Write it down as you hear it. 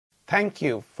Thank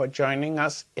you for joining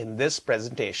us in this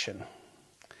presentation.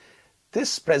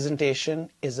 This presentation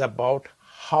is about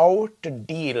how to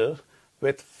deal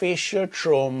with facial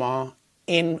trauma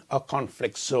in a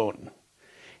conflict zone,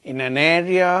 in an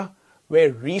area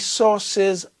where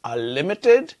resources are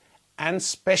limited and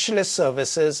specialist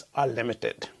services are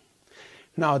limited.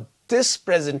 Now, this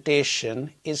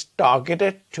presentation is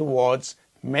targeted towards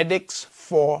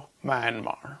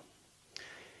Medics4Myanmar.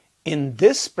 In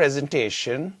this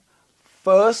presentation,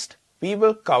 first we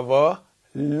will cover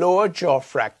lower jaw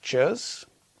fractures,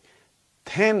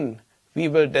 then we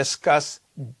will discuss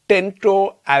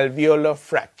dentoalveolar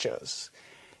fractures.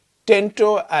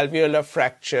 Dentoalveolar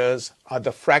fractures are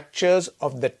the fractures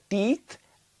of the teeth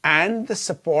and the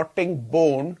supporting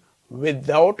bone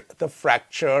without the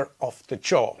fracture of the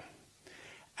jaw.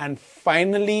 And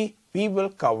finally, we will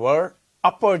cover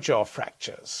upper jaw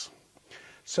fractures.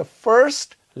 So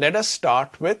first, let us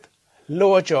start with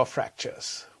lower jaw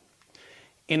fractures.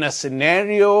 In a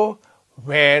scenario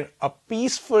where a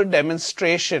peaceful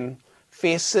demonstration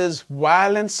faces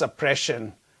violent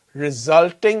suppression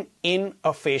resulting in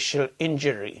a facial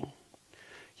injury,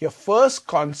 your first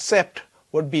concept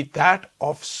would be that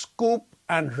of scoop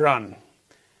and run.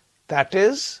 That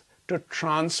is, to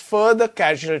transfer the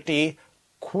casualty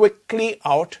quickly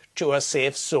out to a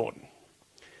safe zone.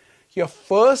 Your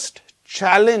first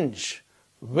challenge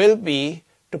will be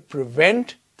to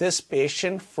prevent this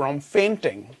patient from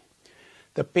fainting.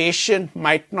 The patient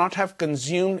might not have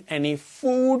consumed any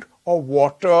food or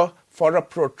water for a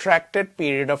protracted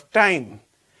period of time,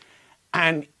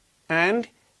 and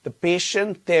the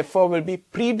patient therefore will be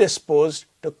predisposed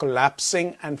to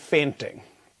collapsing and fainting.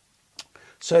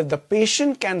 So if the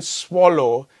patient can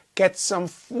swallow, get some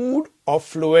food or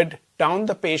fluid down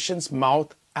the patient's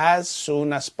mouth as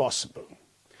soon as possible.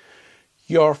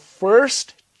 Your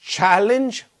first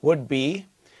challenge would be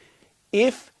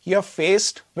if you're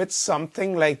faced with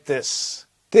something like this.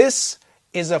 This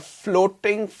is a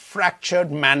floating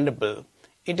fractured mandible.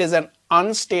 It is an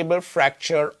unstable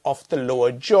fracture of the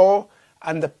lower jaw,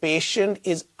 and the patient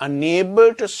is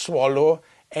unable to swallow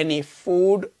any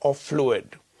food or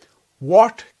fluid.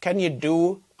 What can you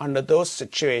do under those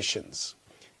situations?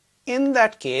 In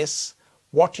that case,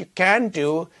 what you can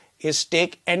do is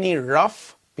take any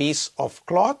rough piece of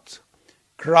cloth,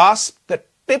 grasp the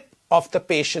tip of the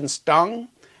patient's tongue,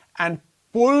 and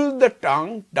pull the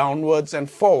tongue downwards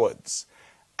and forwards.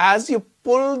 As you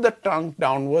pull the tongue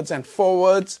downwards and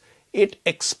forwards, it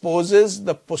exposes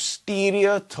the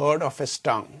posterior third of his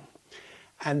tongue.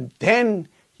 And then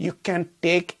you can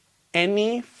take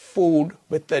any food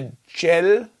with a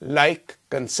gel-like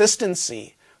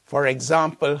consistency, for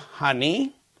example,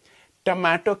 honey,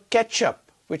 tomato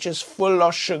ketchup, which is full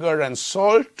of sugar and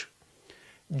salt,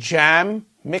 jam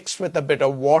mixed with a bit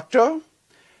of water.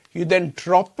 You then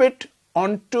drop it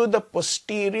onto the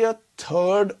posterior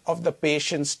third of the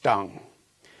patient's tongue.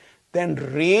 Then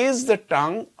raise the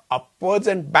tongue upwards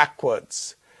and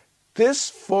backwards. This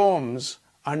forms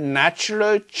a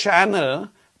natural channel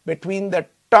between the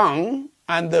tongue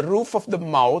and the roof of the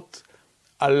mouth,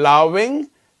 allowing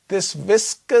this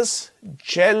viscous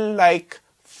gel-like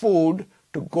food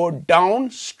to go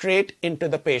down straight into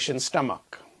the patient's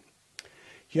stomach.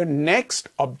 Your next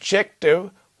objective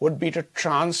would be to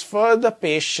transfer the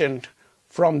patient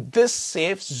from this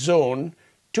safe zone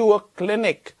to a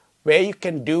clinic where you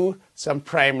can do some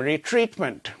primary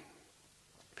treatment.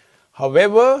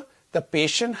 However, the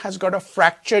patient has got a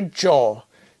fractured jaw.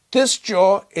 This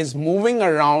jaw is moving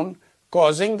around,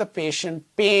 causing the patient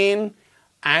pain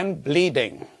and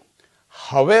bleeding.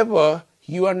 However,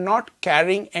 you are not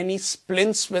carrying any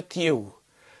splints with you.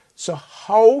 So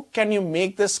how can you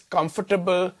make this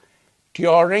comfortable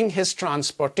during his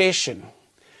transportation?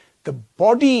 The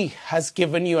body has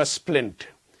given you a splint.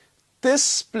 This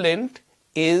splint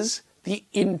is the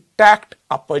intact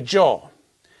upper jaw.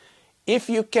 If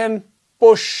you can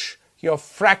push your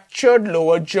fractured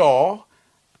lower jaw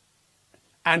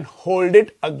and hold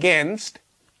it against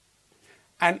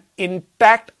an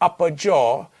intact upper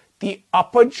jaw, the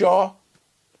upper jaw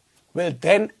will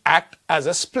then act as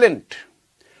a splint.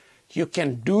 You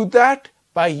can do that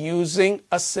by using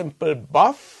a simple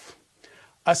buff,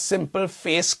 a simple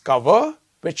face cover,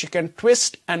 which you can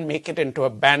twist and make it into a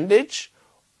bandage,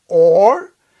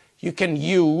 or you can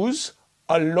use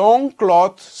a long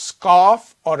cloth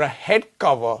scarf or a head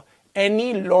cover,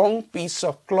 any long piece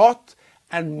of cloth,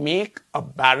 and make a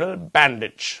barrel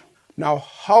bandage. Now,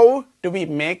 how do we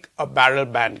make a barrel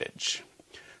bandage?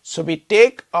 So we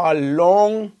take a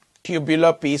long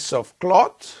tubular piece of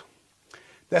cloth.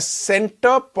 The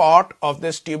center part of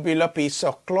this tubular piece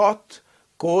of cloth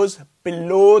goes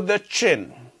below the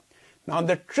chin. Now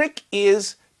the trick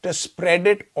is to spread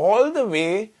it all the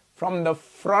way from the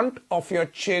front of your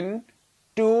chin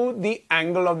to the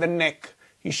angle of the neck.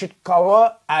 You should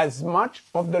cover as much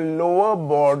of the lower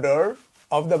border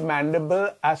of the mandible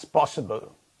as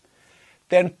possible.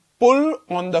 Then pull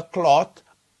on the cloth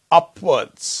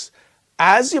upwards.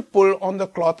 As you pull on the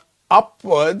cloth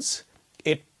upwards,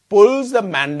 it pulls the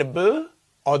mandible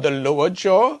or the lower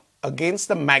jaw against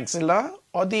the maxilla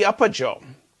or the upper jaw.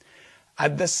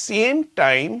 At the same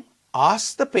time,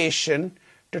 ask the patient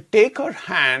to take her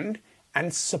hand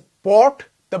and support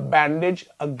the bandage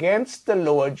against the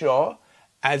lower jaw,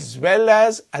 as well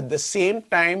as at the same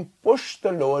time push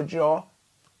the lower jaw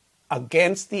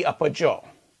against the upper jaw.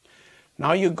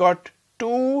 Now you got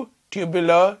two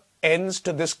tubular ends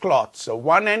to this cloth. So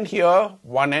one end here,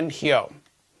 one end here.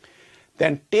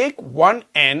 Then take one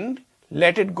end,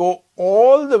 let it go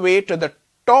all the way to the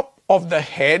top of the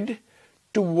head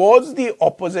towards the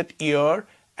opposite ear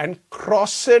and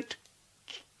cross it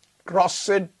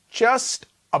just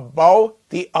above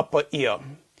the upper ear.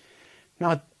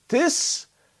 Now this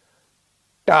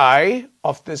tie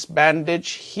of this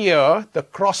bandage here, the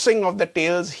crossing of the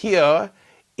tails here,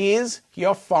 is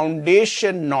your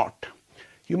foundation knot.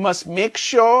 You must make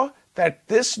sure that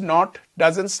this knot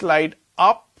doesn't slide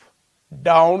up,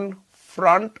 down,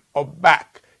 front or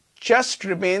back, just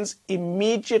remains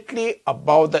immediately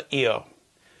above the ear.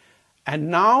 And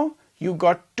now you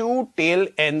got two tail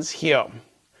ends here.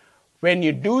 When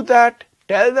you do that,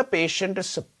 tell the patient to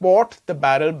support the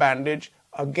barrel bandage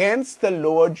against the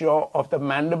lower jaw of the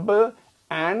mandible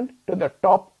and to the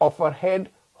top of her head,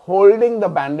 holding the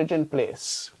bandage in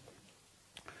place.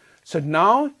 So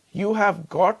now you have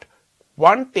got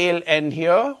one tail end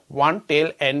here, one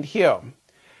tail end here.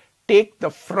 Take the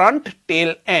front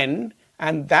tail end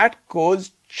and that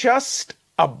goes just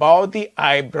above the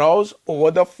eyebrows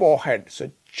over the forehead.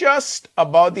 So just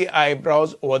above the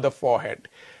eyebrows over the forehead.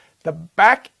 The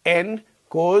back end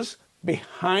goes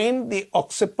behind the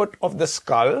occiput of the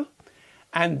skull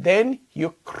and then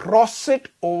you cross it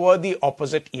over the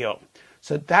opposite ear.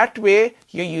 So that way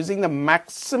you're using the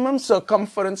maximum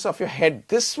circumference of your head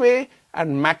this way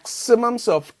and maximum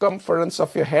circumference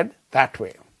of your head that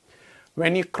way.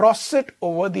 When you cross it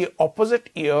over the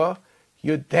opposite ear,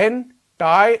 you then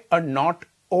tie a knot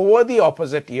over the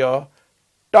opposite ear,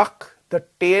 tuck the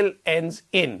tail ends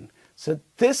in. So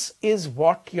this is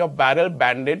what your barrel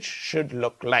bandage should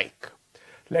look like.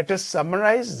 Let us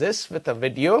summarize this with a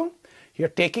video. You're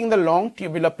taking the long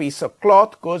tubular piece of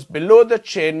cloth, goes below the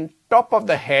chin, top of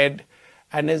the head,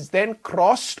 and is then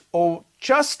crossed over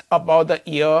just above the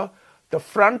ear. The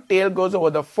front tail goes over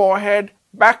the forehead,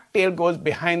 back tail goes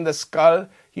behind the skull.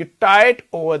 You tie it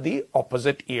over the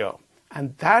opposite ear.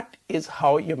 And that is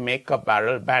how you make a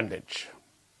barrel bandage.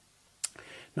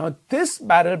 Now this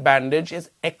barrel bandage is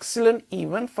excellent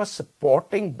even for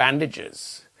supporting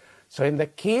bandages. So in the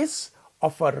case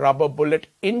of a rubber bullet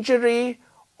injury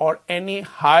or any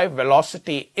high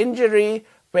velocity injury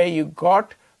where you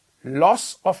got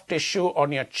loss of tissue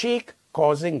on your cheek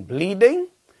causing bleeding,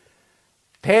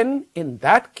 then in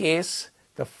that case,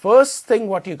 the first thing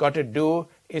what you got to do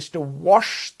is to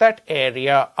wash that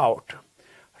area out.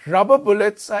 Rubber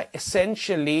bullets are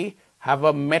essentially have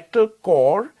a metal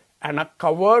core and are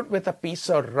covered with a piece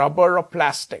of rubber or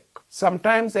plastic.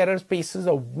 Sometimes there are pieces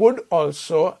of wood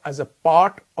also as a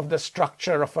part of the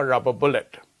structure of a rubber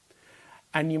bullet.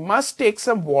 And you must take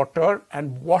some water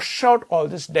and wash out all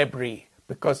this debris,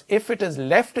 because if it is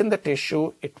left in the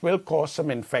tissue, it will cause some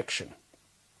infection.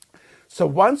 So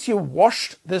once you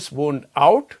washed this wound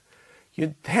out,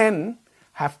 you then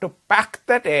have to pack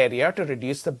that area to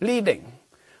reduce the bleeding.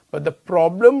 But the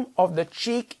problem of the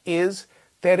cheek is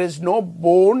there is no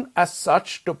bone as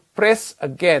such to press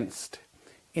against.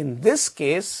 In this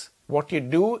case, what you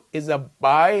do is a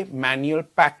bi-manual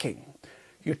packing.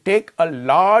 You take a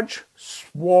large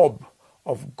swab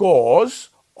of gauze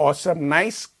or some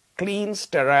nice clean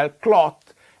sterile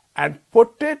cloth and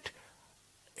put it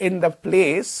in the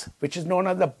place which is known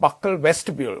as the buccal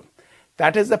vestibule.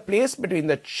 That is the place between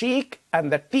the cheek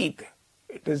and the teeth.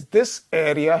 It is this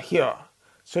area here.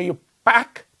 So you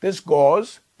pack this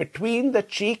gauze between the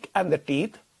cheek and the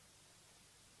teeth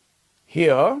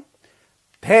here.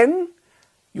 Then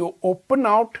you open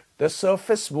out the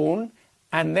surface wound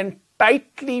and then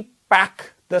tightly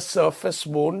pack the surface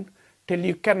wound till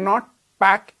you cannot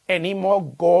pack any more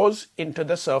gauze into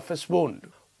the surface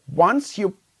wound. Once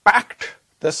you packed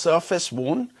the surface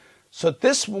wound, so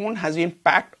this wound has been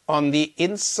packed on the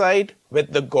inside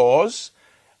with the gauze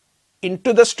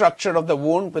into the structure of the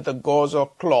wound with a gauze or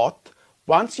cloth.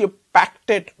 Once you packed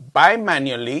it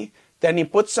bi-manually, Then you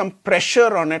put some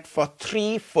pressure on it for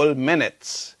 3 full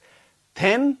minutes.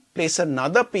 Then place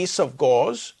another piece of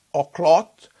gauze or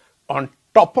cloth on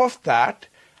top of that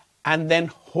and then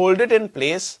hold it in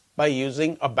place by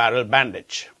using a barrel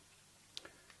bandage.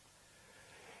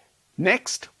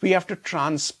 Next, we have to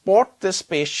transport this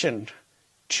patient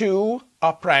to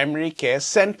a primary care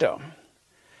center.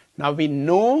 Now we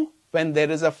know when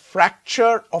there is a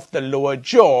fracture of the lower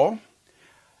jaw,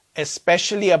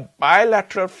 especially a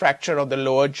bilateral fracture of the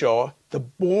lower jaw, the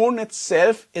bone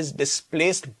itself is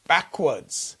displaced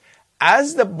backwards.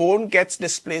 As the bone gets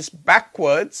displaced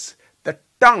backwards, the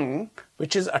tongue,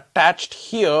 which is attached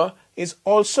here, is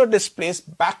also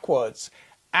displaced backwards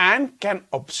and can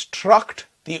obstruct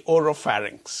the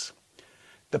oropharynx.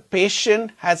 The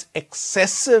patient has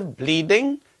excessive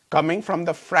bleeding coming from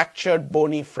the fractured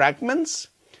bony fragments.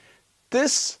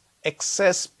 This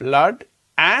excess blood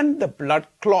and the blood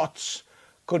clots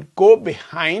could go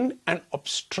behind and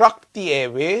obstruct the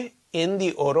airway in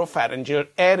the oropharyngeal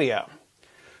area.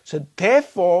 So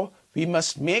therefore, we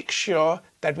must make sure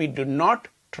that we do not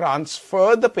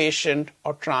transfer the patient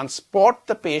or transport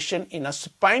the patient in a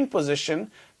supine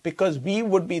position, because we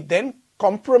would be then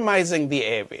compromising the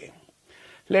airway.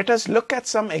 Let us look at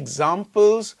some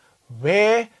examples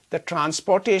where the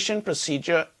transportation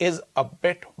procedure is a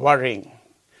bit worrying.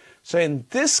 So in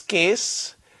this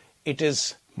case, it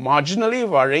is marginally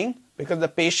worrying because the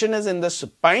patient is in the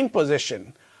supine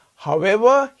position.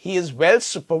 However, he is well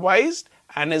supervised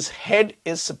and his head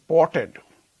is supported.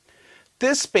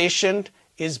 This patient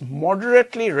is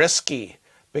moderately risky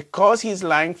because he is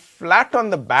lying flat on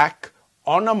the back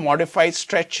on a modified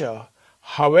stretcher.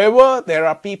 However, there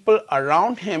are people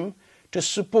around him to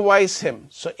supervise him.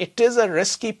 So it is a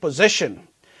risky position.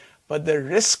 But the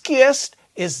riskiest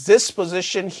is this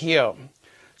position here.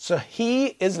 So he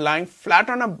is lying flat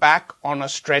on a back on a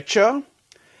stretcher.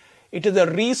 It is a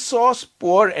resource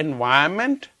poor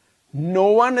environment. No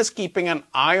one is keeping an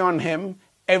eye on him.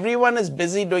 Everyone is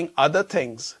busy doing other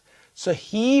things. So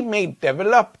he may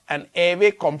develop an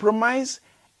airway compromise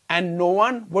and no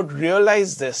one would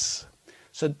realize this.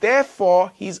 So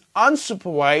therefore, he is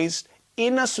unsupervised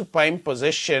in a supine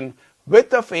position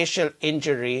with a facial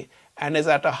injury and is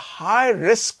at a high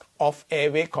risk of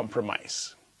airway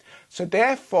compromise. So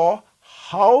therefore,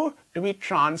 how do we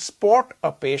transport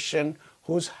a patient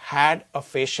who's had a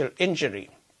facial injury?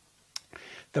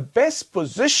 The best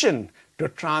position to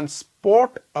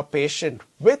transport a patient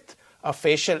with a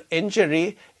facial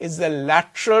injury is the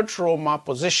lateral trauma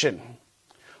position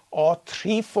or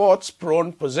 3/4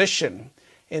 prone position.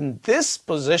 In this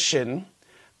position,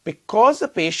 because the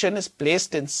patient is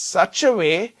placed in such a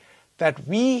way that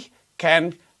we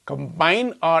can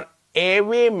combine our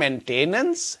airway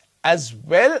maintenance as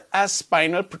well as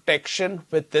spinal protection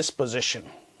with this position.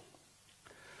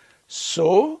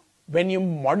 So, when you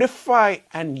modify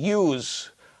and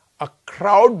use a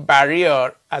crowd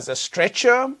barrier as a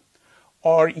stretcher,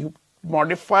 or you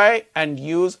modify and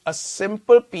use a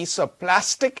simple piece of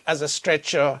plastic as a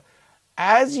stretcher,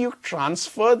 as you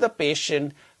transfer the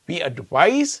patient, we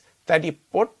advise that you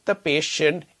put the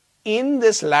patient in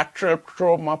this lateral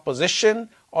trauma position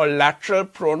or lateral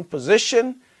prone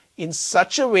position in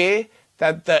such a way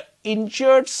that the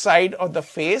injured side of the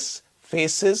face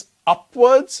faces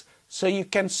upwards, so you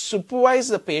can supervise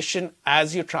the patient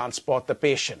as you transport the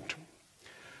patient.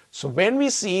 So when we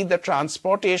see the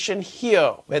transportation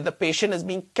here, where the patient is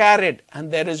being carried and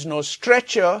there is no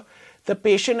stretcher, the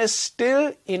patient is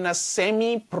still in a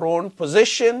semi-prone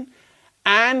position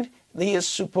and he is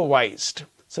supervised.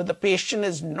 So the patient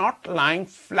is not lying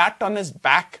flat on his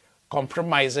back,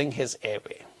 compromising his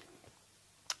airway.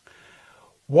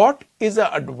 What is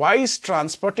the advised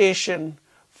transportation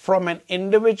from an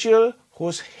individual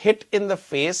who's hit in the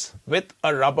face with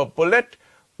a rubber bullet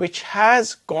which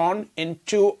has gone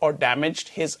into or damaged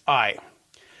his eye?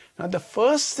 Now, the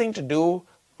first thing to do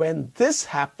when this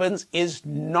happens is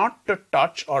not to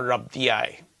touch or rub the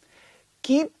eye.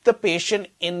 Keep the patient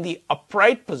in the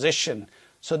upright position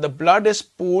so the blood is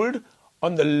pooled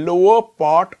on the lower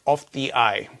part of the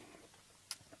eye.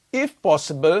 If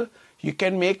possible, you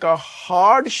can make a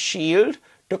hard shield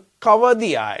to cover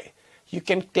the eye. You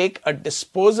can take a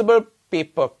disposable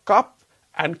paper cup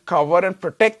and cover and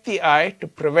protect the eye to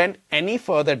prevent any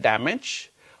further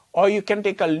damage. Or you can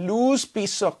take a loose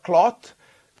piece of cloth,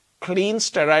 clean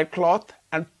sterile cloth,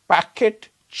 and pack it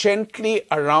gently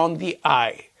around the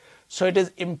eye. So it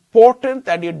is important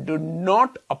that you do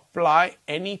not apply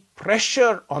any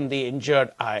pressure on the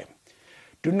injured eye.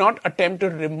 Do not attempt to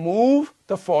remove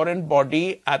the foreign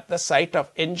body at the site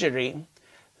of injury.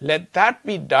 Let that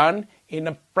be done in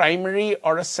a primary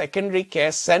or a secondary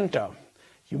care center.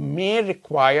 you may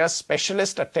require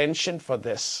specialist attention for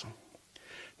this.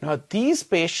 Now, these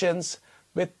patients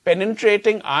with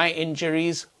penetrating eye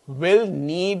injuries will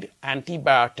need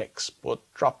antibiotics, both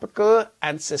tropical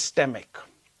and systemic.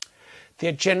 They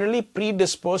are generally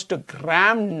predisposed to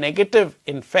gram-negative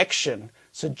infection,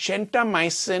 so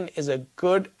gentamicin is a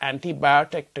good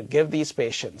antibiotic to give these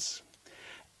patients.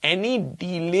 Any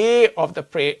delay of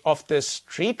this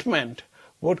treatment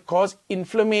would cause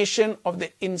inflammation of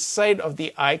the inside of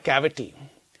the eye cavity.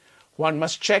 One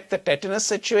must check the tetanus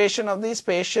situation of these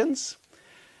patients.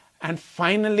 And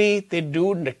finally, they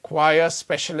do require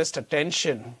specialist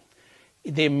attention.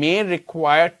 They may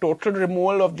require total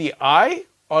removal of the eye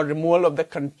or removal of the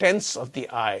contents of the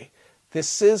eye.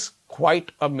 This is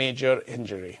quite a major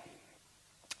injury.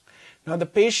 Now, the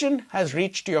patient has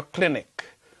reached your clinic.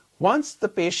 Once the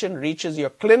patient reaches your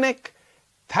clinic,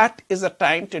 that is a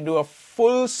time to do a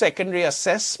full secondary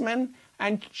assessment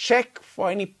and check for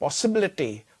any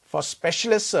possibility for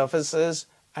specialist services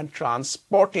and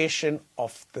transportation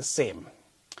of the same.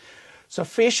 So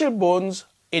facial bones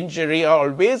injury are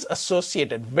always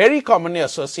associated, very commonly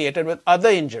associated with other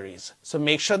injuries. So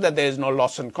make sure that there is no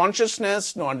loss in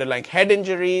consciousness, no underlying head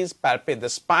injuries, palpate the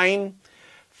spine.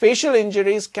 Facial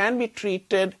injuries can be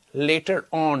treated later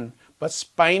on, but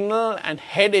spinal and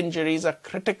head injuries are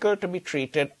critical to be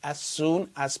treated as soon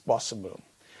as possible.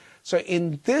 So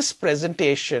in this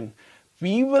presentation,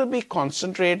 we will be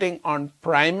concentrating on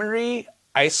primary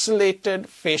isolated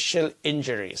facial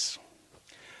injuries.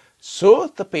 So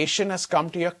the patient has come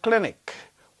to your clinic.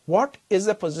 What is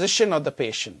the position of the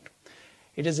patient?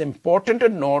 It is important to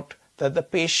note that the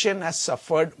patient has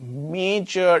suffered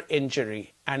major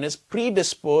injury and is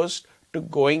predisposed to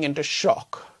going into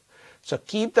shock. So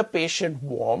keep the patient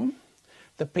warm.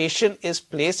 The patient is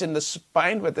placed in the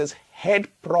supine with his head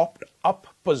propped up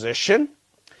position.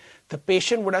 The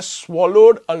patient would have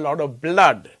swallowed a lot of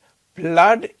blood.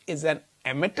 Blood is an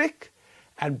emetic,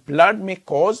 and blood may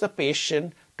cause the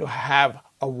patient to have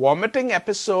a vomiting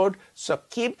episode, so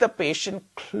keep the patient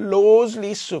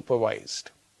closely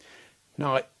supervised.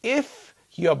 Now, if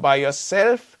you're by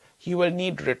yourself, you will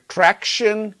need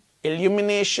retraction,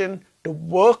 illumination to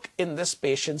work in this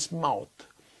patient's mouth.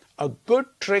 A good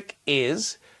trick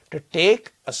is to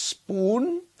take a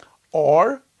spoon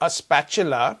or a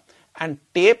spatula and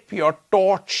tape your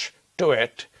torch to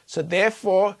it. So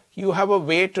therefore, you have a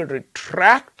way to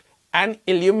retract and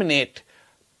illuminate,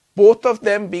 both of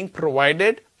them being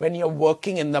provided when you're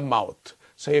working in the mouth.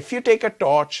 So if you take a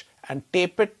torch and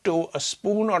tape it to a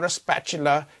spoon or a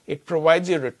spatula, it provides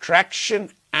you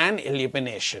retraction and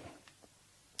illumination.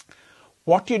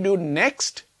 What you do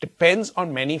next depends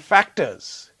on many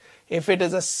factors. If it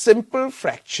is a simple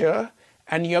fracture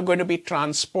and you're going to be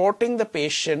transporting the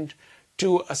patient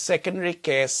to a secondary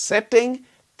care setting,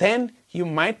 then you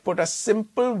might put a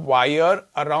simple wire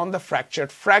around the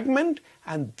fractured fragment,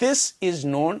 and this is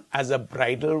known as a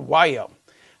bridle wire.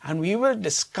 And we will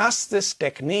discuss this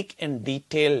technique in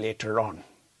detail later on.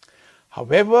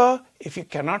 However, if you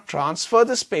cannot transfer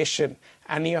this patient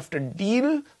and you have to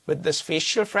deal with this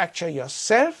facial fracture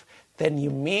yourself, then you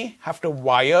may have to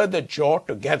wire the jaw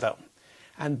together.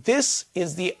 And this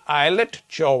is the eyelet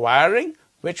jaw wiring,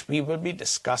 which we will be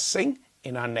discussing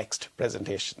in our next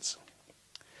presentations.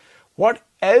 What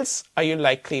else are you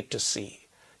likely to see?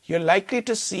 You're likely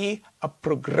to see a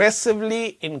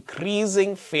progressively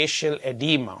increasing facial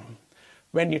edema.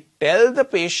 When you tell the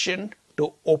patient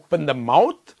to open the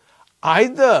mouth,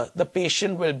 either the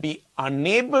patient will be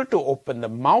unable to open the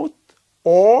mouth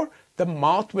or the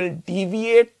mouth will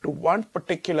deviate to one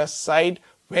particular side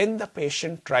when the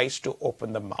patient tries to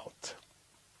open the mouth.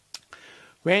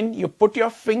 When you put your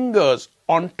fingers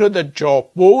onto the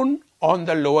jawbone, on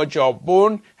the lower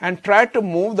jawbone, and try to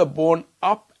move the bone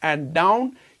up and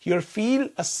down, you'll feel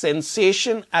a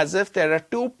sensation as if there are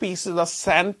two pieces of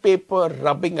sandpaper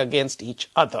rubbing against each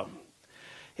other.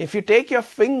 If you take your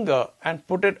finger and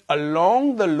put it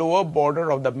along the lower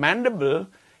border of the mandible,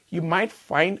 you might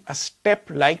find a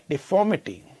step-like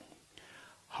deformity.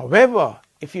 However,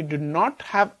 if you do not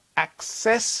have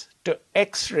access to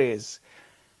X-rays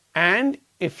and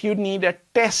if you need a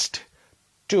test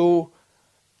to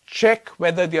check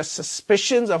whether your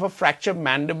suspicions of a fractured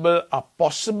mandible are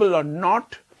possible or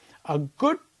not, a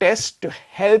good test to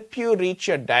help you reach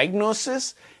your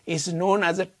diagnosis is known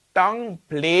as a tongue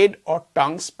blade or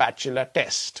tongue spatula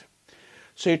test.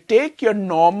 So you take your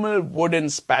normal wooden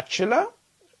spatula,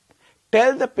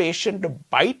 tell the patient to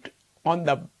bite on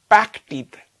the back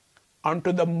teeth,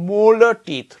 onto the molar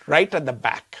teeth right at the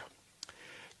back.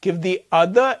 Give the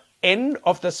other end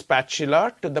of the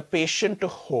spatula to the patient to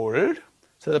hold.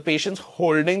 So the patient's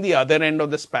holding the other end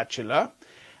of the spatula,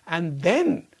 and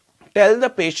then tell the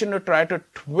patient to try to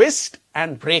twist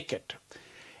and break it.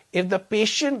 If the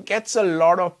patient gets a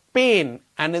lot of pain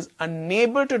and is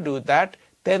unable to do that,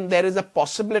 then there is a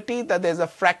possibility that there is a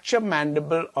fracture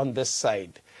mandible on this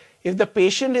side. If the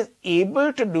patient is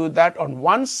able to do that on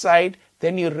one side,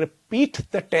 then you repeat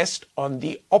the test on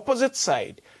the opposite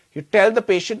side. You tell the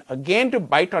patient again to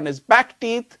bite on his back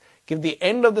teeth, give the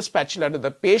end of the spatula to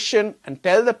the patient, and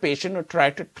tell the patient to try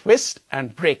to twist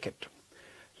and break it.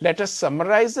 Let us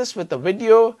summarize this with a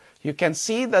video. You can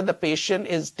see that the patient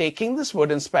is taking this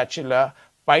wooden spatula,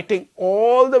 biting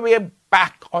all the way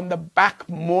back on the back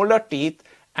molar teeth,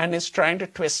 and is trying to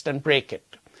twist and break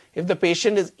it. If the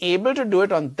patient is able to do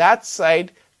it on that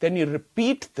side, then you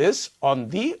repeat this on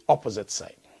the opposite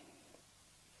side.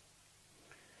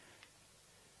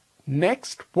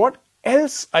 Next, what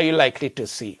else are you likely to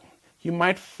see? You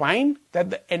might find that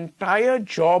the entire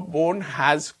jawbone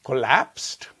has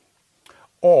collapsed,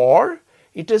 or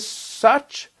it is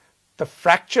such, the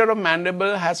fracture of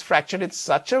mandible has fractured in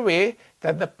such a way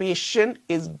that the patient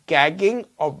is gagging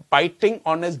or biting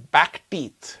on his back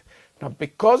teeth. Now,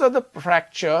 because of the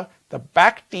fracture, the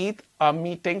back teeth are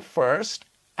meeting first,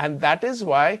 and that is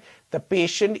why the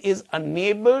patient is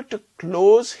unable to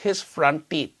close his front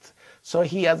teeth. So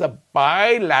he has a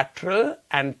bilateral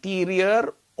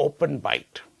anterior open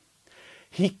bite.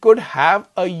 He could have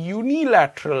a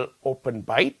unilateral open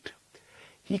bite.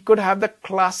 He could have the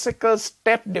classical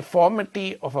step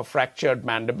deformity of a fractured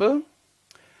mandible.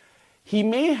 He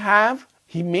may have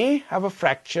a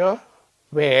fracture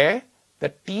where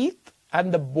the teeth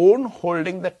and the bone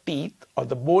holding the teeth or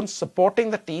the bone supporting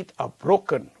the teeth are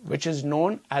broken, which is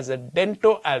known as a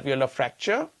dentoalveolar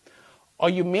fracture. Or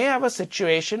you may have a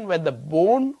situation where the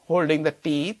bone holding the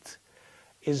teeth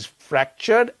is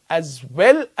fractured as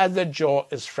well as the jaw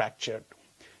is fractured.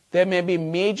 There may be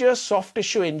major soft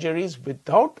tissue injuries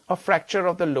without a fracture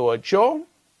of the lower jaw,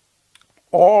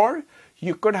 or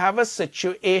you could have a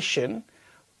situation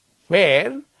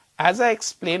where, as I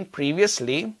explained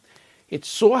previously, it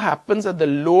so happens that the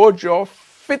lower jaw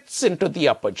fits into the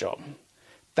upper jaw.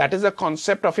 That is the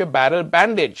concept of your barrel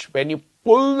bandage, when you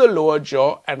pull the lower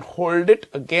jaw and hold it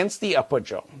against the upper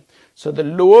jaw. So the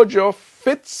lower jaw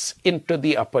fits into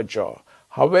the upper jaw.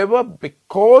 However,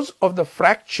 because of the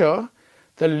fracture,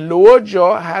 the lower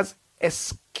jaw has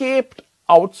escaped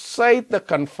outside the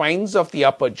confines of the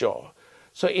upper jaw.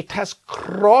 So it has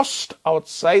crossed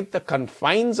outside the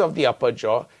confines of the upper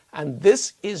jaw, and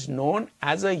this is known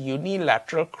as a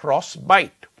unilateral cross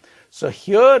bite. So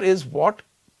here is what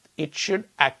it should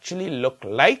actually look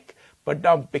like. But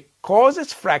now, because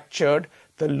it's fractured,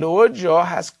 the lower jaw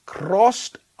has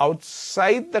crossed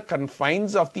outside the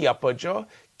confines of the upper jaw,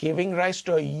 giving rise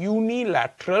to a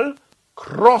unilateral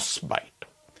cross bite.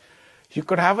 You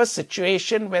could have a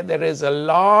situation where there is a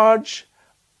large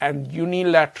and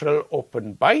unilateral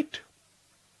open bite.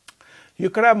 You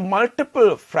could have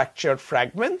multiple fractured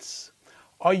fragments,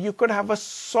 or you could have a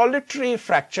solitary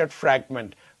fractured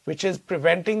fragment, which is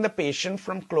preventing the patient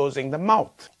from closing the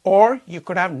mouth, or you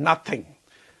could have nothing.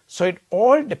 So it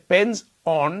all depends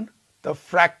on the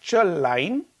fracture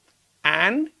line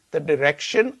and the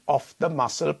direction of the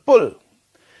muscle pull.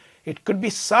 It could be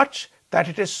such that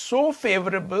it is so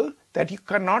favorable that you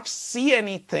cannot see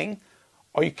anything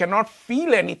or you cannot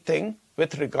feel anything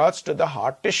with regards to the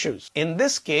hard tissues. In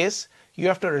this case, you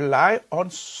have to rely on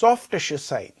soft tissue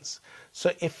signs.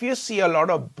 So if you see a lot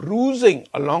of bruising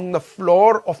along the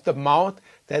floor of the mouth,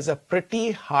 there's a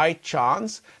pretty high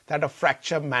chance that a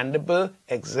fractured mandible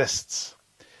exists.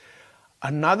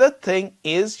 Another thing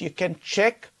is you can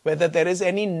check whether there is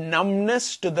any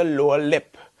numbness to the lower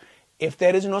lip. If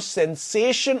there is no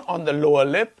sensation on the lower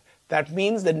lip, that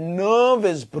means the nerve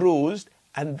is bruised,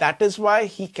 and that is why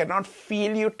he cannot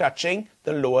feel you touching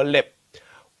the lower lip.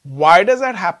 Why does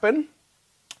that happen?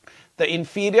 The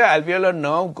inferior alveolar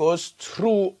nerve goes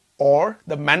through, or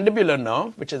the mandibular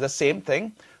nerve, which is the same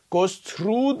thing, goes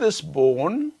through this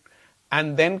bone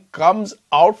and then comes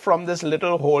out from this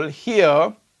little hole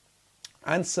here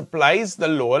and supplies the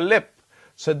lower lip.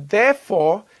 So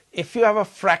therefore, if you have a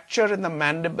fracture in the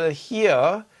mandible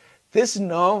here, this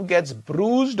nerve gets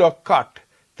bruised or cut.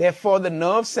 Therefore, the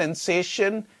nerve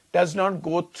sensation does not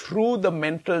go through the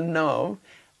mental nerve,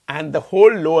 and the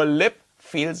whole lower lip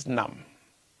feels numb.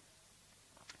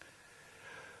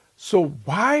 So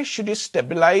why should you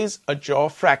stabilize a jaw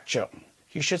fracture?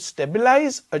 You should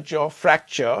stabilize a jaw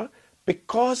fracture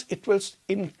because it will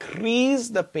increase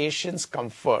the patient's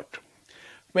comfort.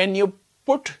 When you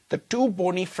put the two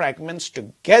bony fragments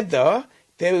together,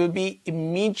 there will be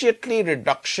immediately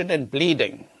reduction in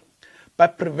bleeding. by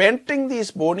preventing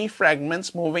these bony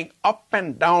fragments moving up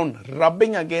and down,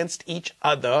 rubbing against each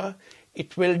other,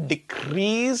 it will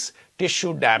decrease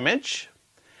tissue damage,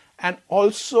 and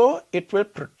also it will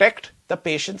protect the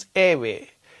patient's airway.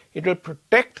 It will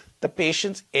protect the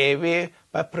patient's airway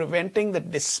by preventing the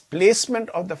displacement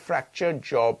of the fractured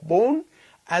jawbone,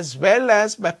 as well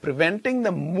as by preventing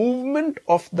the movement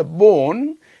of the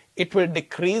bone. It will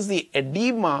decrease the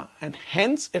edema, and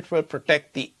hence it will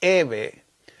protect the airway.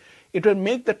 It will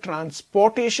make the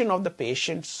transportation of the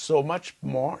patient so much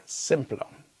more simpler.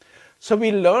 So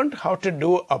we learned how to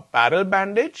do a barrel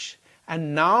bandage,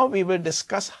 and now we will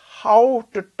discuss how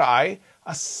to tie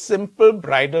a simple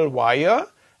bridle wire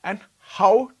and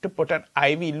how to put an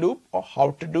IV loop or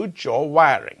how to do jaw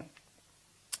wiring.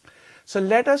 So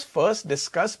let us first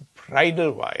discuss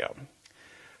bridle wire.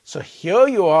 So here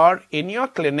you are in your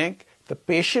clinic, the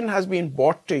patient has been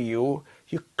brought to you,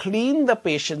 you clean the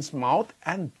patient's mouth,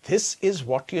 and this is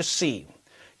what you see.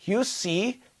 You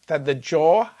see that the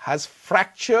jaw has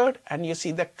fractured and you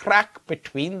see the crack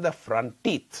between the front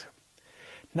teeth.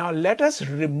 Now let us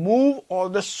remove all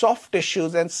the soft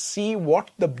tissues and see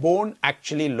what the bone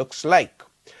actually looks like.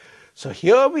 So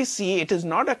here we see it is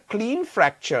not a clean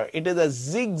fracture, it is a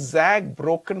zigzag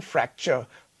broken fracture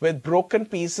with broken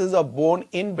pieces of bone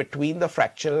in between the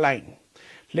fracture line.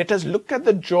 Let us look at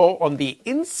the jaw on the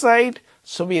inside.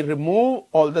 So we remove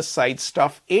all the side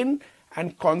stuff in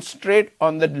and concentrate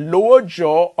on the lower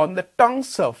jaw on the tongue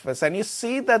surface. And you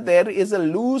see that there is a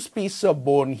loose piece of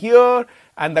bone here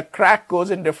and the crack goes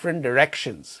in different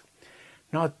directions.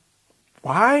 Now,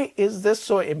 why is this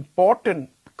so important?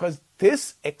 Because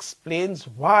this explains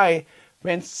why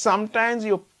when sometimes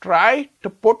you try to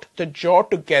put the jaw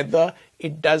together,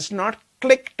 it does not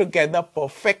click together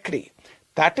perfectly.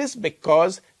 That is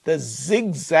because the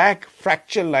zigzag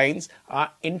fracture lines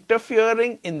are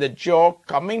interfering in the jaw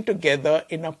coming together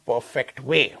in a perfect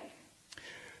way.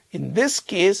 In this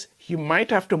case, you might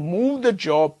have to move the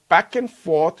jaw back and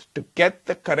forth to get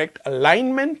the correct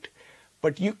alignment,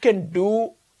 but you can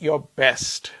do your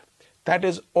best. That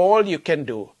is all you can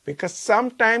do, because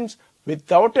sometimes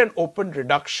without an open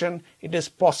reduction, it is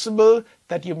possible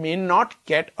that you may not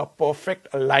get a perfect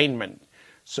alignment.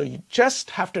 So you just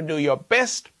have to do your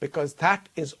best, because that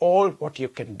is all what you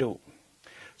can do.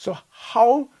 So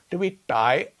how do we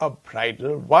tie a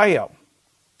bridle wire?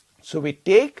 So we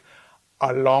take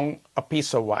a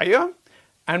piece of wire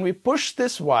and we push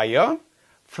this wire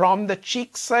from the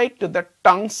cheek side to the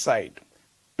tongue side,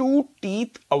 2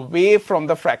 teeth away from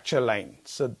the fracture line.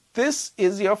 So this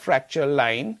is your fracture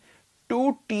line,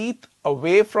 2 teeth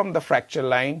away from the fracture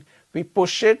line. We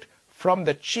push it from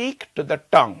the cheek to the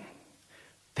tongue.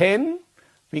 Then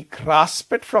we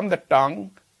grasp it from the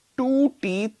tongue, 2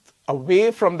 teeth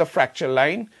away from the fracture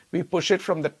line. We push it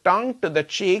from the tongue to the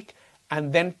cheek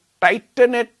and then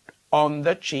tighten it on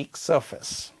the cheek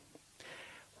surface.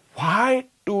 Why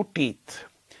 2 teeth?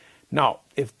 Now,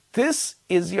 if this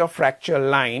is your fracture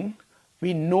line,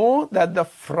 we know that the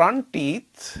front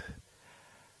teeth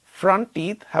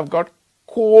have got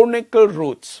conical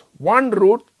roots. One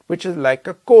root which is like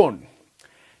a cone.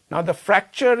 Now the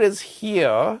fracture is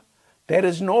here, there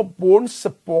is no bone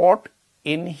support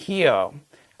in here,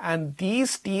 and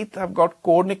these teeth have got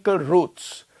conical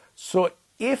roots. So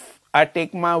if I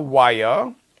take my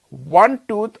wire, 1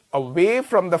 tooth away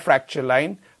from the fracture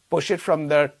line, push it from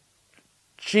the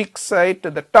cheek side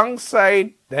to the tongue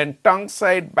side, then tongue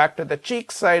side back to the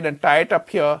cheek side and tie it up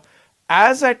here.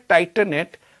 As I tighten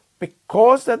it,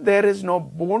 because that there is no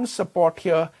bone support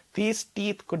here, these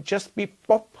teeth could just be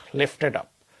lifted up.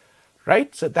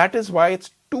 Right? So that is why it's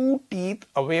 2 teeth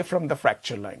away from the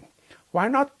fracture line. Why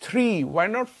not 3? Why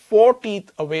not 4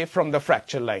 teeth away from the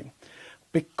fracture line?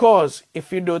 Because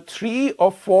if you do 3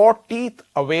 or 4 teeth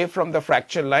away from the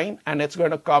fracture line and it's going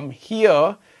to come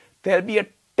here, there'll be a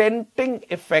tenting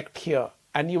effect here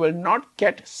and you will not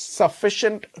get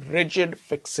sufficient rigid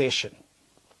fixation.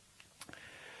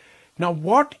 Now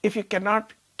what if you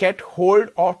cannot get hold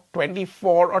of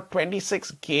 24 or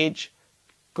 26 gauge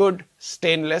good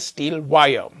stainless steel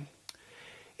wire?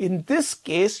 In this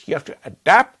case, you have to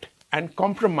adapt and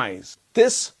compromise.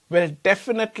 This will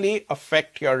definitely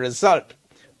affect your result.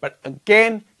 But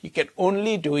again, you can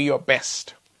only do your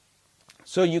best.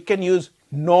 So you can use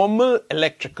normal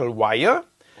electrical wire.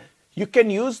 You can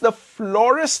use the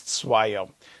florist's wire.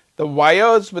 The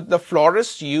wires with the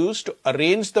florists use to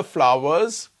arrange the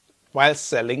flowers while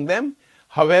selling them.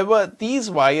 However, these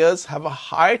wires have a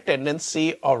high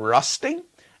tendency of rusting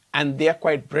and they are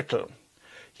quite brittle.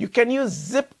 You can use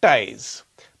zip ties,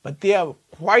 but they are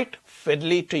quite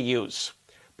fiddly to use.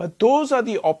 But those are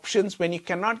the options when you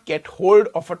cannot get hold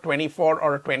of a 24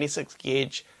 or a 26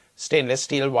 gauge stainless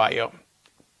steel wire.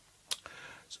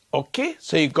 Okay,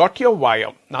 so you got your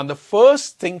wire. Now the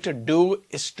first thing to do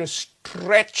is to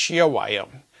stretch your wire.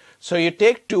 So you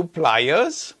take two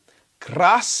pliers,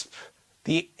 grasp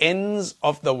the ends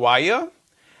of the wire,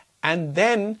 and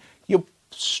then you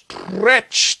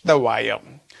stretch the wire.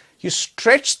 You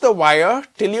stretch the wire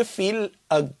till you feel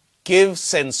a give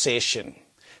sensation.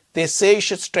 They say you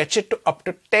should stretch it to up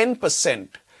to 10%.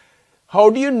 How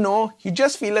do you know? You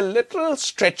just feel a little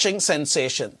stretching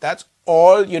sensation. That's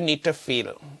all you need to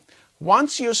feel.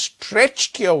 Once you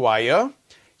stretched your wire,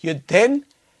 you then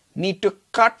need to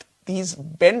cut these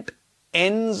bent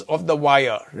ends of the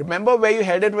wire. Remember where you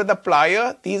held it with a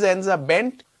plier? These ends are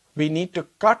bent. We need to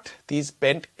cut these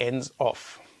bent ends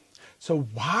off. So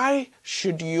why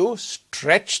should you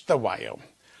stretch the wire?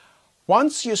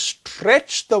 Once you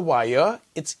stretch the wire,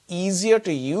 it's easier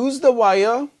to use the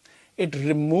wire. It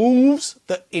removes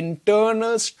the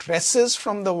internal stresses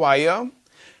from the wire,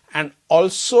 and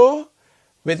also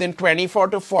within 24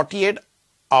 to 48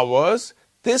 hours,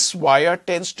 this wire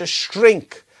tends to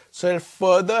shrink. So it'll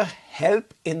further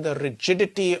help in the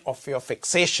rigidity of your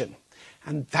fixation.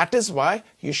 And that is why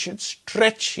you should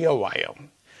stretch your wire.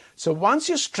 So once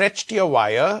you stretched your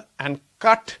wire and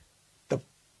cut the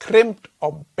crimped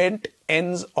or bent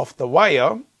ends of the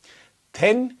wire,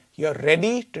 then you're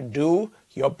ready to do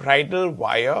your bridle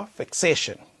wire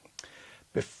fixation.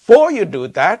 Before you do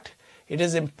that, it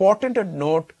is important to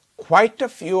note quite a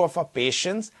few of our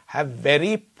patients have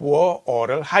very poor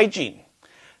oral hygiene.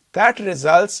 That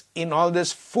results in all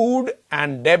this food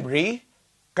and debris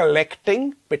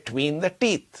collecting between the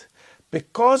teeth.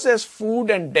 Because there's food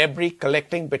and debris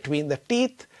collecting between the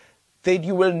teeth, then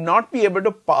you will not be able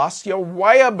to pass your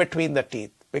wire between the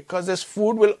teeth, because this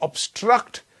food will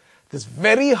obstruct, this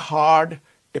very hard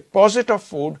deposit of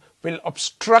food will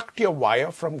obstruct your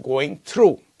wire from going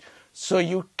through. So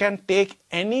you can take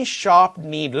any sharp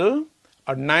needle,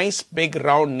 a nice big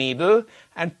round needle,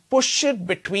 and push it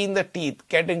between the teeth,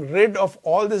 getting rid of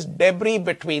all this debris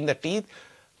between the teeth,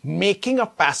 making a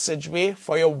passageway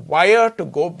for your wire to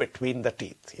go between the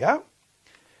teeth. Yeah?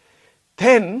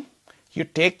 Then you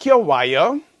take your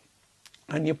wire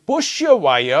and you push your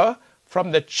wire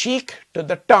from the cheek to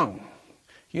the tongue.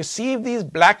 You see these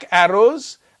black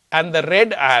arrows and the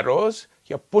red arrows?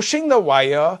 You're pushing the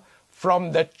wire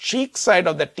from the cheek side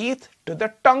of the teeth to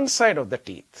the tongue side of the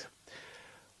teeth.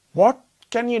 What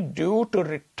can you do to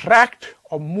retract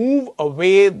or move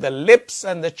away the lips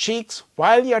and the cheeks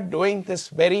while you're doing this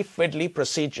very fiddly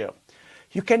procedure?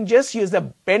 You can just use a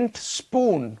bent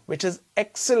spoon, which is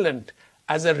excellent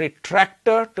as a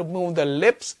retractor to move the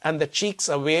lips and the cheeks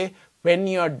away when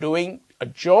you're doing a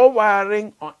jaw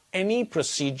wiring or any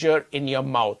procedure in your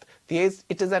mouth.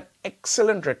 It is an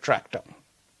excellent retractor.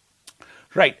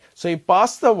 Right, so you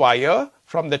pass the wire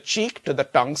from the cheek to the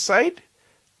tongue side,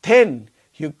 then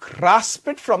you grasp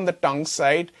it from the tongue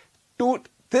side to,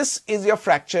 this is your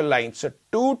fracture line. So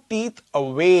 2 teeth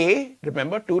away,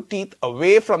 remember 2 teeth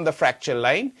away from the fracture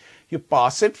line, you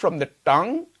pass it from the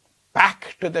tongue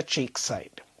back to the cheek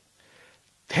side.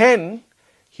 Then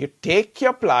you take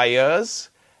your pliers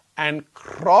and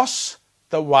cross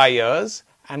the wires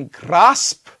and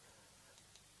grasp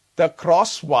the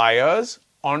cross wires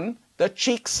on the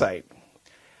cheek side.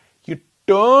 You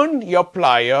turn your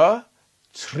plier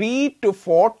 3 to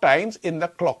 4 times in the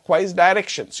clockwise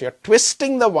direction. So you're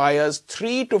twisting the wires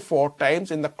 3 to 4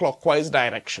 times in the clockwise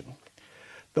direction.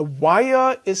 The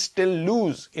wire is still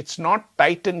loose. It's not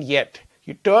tightened yet.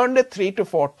 You turned it 3 to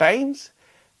 4 times.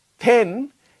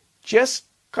 Then just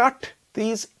cut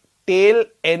these tail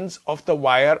ends of the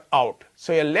wire out.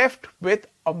 So you're left with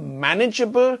a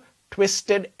manageable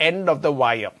twisted end of the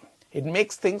wire. It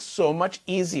makes things so much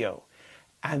easier.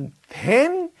 And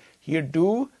then you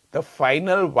do the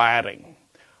final wiring.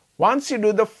 Once you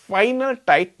do the final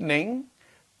tightening,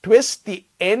 twist the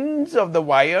ends of the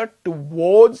wire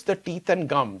towards the teeth and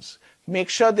gums. Make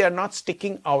sure they are not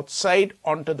sticking outside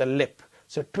onto the lip.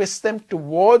 So twist them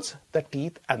towards the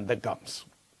teeth and the gums.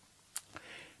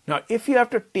 Now, if you have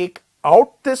to take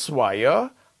out this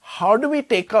wire, how do we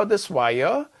take out this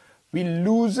wire? We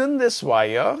loosen this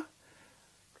wire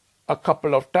a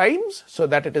couple of times so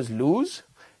that it is loose,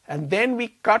 and then we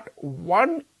cut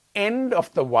one end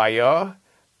of the wire,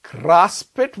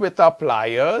 grasp it with our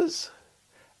pliers,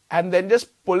 and then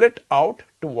just pull it out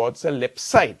towards the lip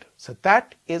side. So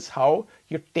that is how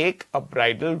you take a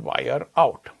bridle wire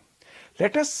out.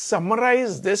 Let us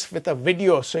summarize this with a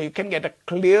video so you can get a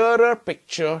clearer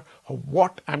picture of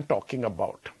what I'm talking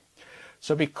about.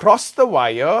 So we cross the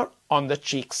wire on the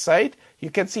cheek side. You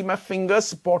can see my fingers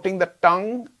supporting the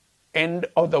tongue end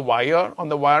of the wire on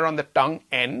the tongue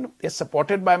end is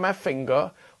supported by my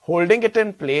finger, holding it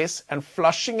in place and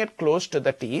flushing it close to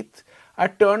the teeth. I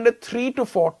turned it 3 to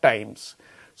 4 times.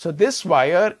 So this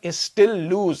wire is still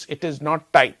loose, it is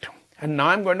not tight. And now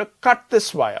I'm going to cut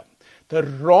this wire. The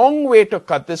wrong way to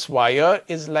cut this wire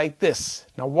is like this.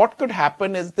 Now what could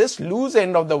happen is this loose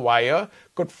end of the wire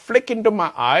could flick into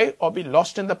my eye or be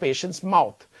lost in the patient's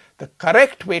mouth. The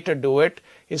correct way to do it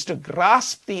is to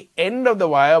grasp the end of the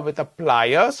wire with a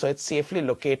plier so it's safely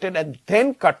located and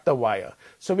then cut the wire.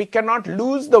 So we cannot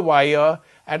lose the wire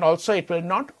and also it will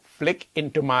not flick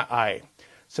into my eye.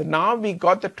 So now we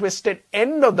got the twisted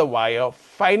end of the wire.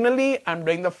 Finally, I'm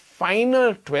doing the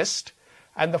final twist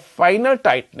and the final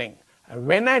tightening. And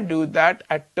when I do that,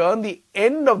 I turn the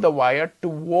end of the wire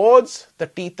towards the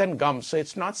teeth and gums so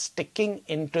it's not sticking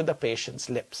into the patient's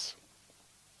lips.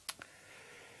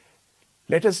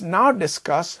 Let us now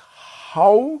discuss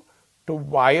how to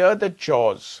wire the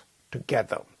jaws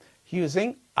together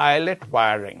using eyelet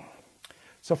wiring.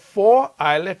 So for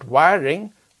eyelet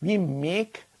wiring, we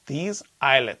make these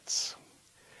eyelets.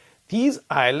 These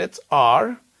eyelets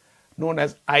are known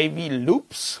as IV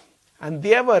loops, and they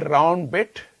have a round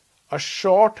bit, a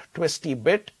short twisty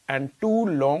bit and 2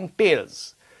 long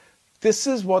tails. This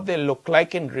is what they look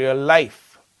like in real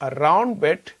life. A round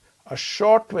bit, a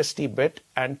short twisty bit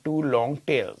and 2 long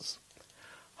tails.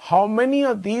 How many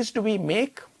of these do we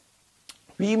make?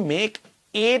 We make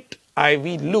 8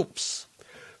 IV loops.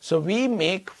 So we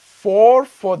make 4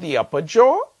 for the upper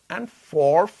jaw and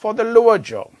 4 for the lower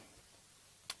jaw.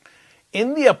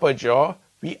 In the upper jaw,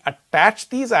 we attach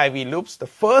these IV loops, the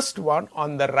first one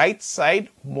on the right side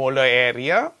molar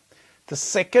area, the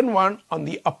second one on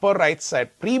the upper right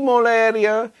side premolar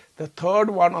area, the third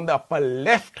one on the upper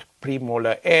left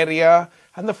premolar area,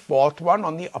 and the fourth one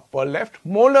on the upper left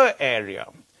molar area.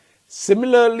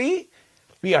 Similarly,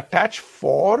 we attach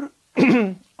 4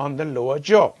 on the lower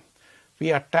jaw.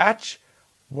 We attach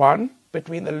 1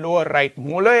 between the lower right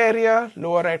molar area,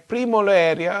 lower right premolar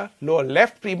area, lower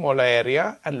left premolar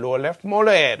area, and lower left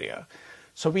molar area.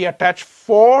 So we attach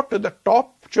 4 to the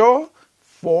top jaw,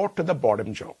 4 to the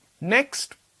bottom jaw.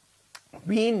 Next,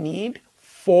 we need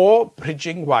 4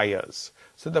 bridging wires.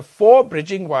 So the 4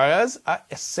 bridging wires are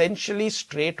essentially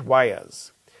straight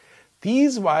wires.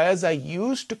 These wires are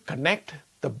used to connect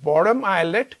the bottom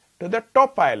eyelet to the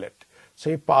top eyelet.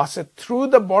 So you pass it through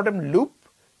the bottom loop.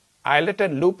 Eyelet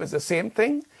and loop is the same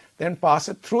thing. Then pass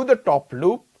it through the top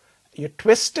loop. You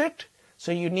twist it.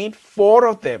 So you need 4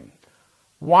 of them.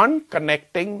 1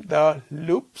 connecting the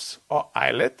loops or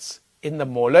eyelets in the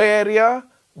molar area.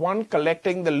 1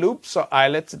 connecting the loops or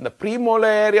eyelets in the premolar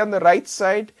area on the right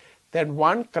side. Then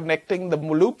 1 connecting the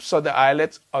loops or the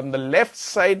eyelets on the left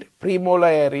side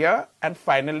premolar area. And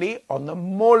finally on the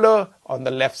molar on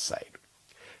the left side.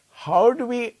 How do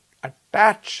we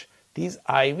attach these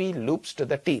IV loops to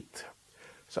the teeth?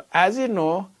 So as you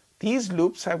know, these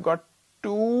loops have got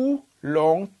 2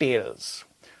 long tails.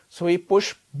 So we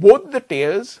push both the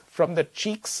tails from the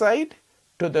cheek side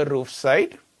to the roof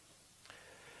side.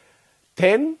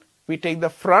 Then we take the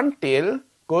front tail,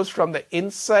 goes from the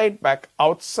inside back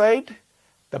outside.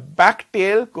 The back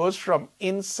tail goes from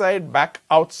inside back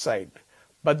outside.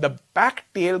 But the back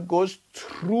tail goes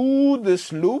through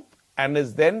this loop and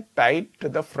is then tied to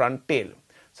the front tail.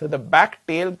 So the back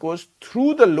tail goes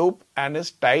through the loop and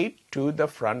is tied to the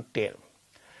front tail.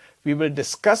 We will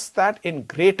discuss that in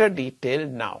greater detail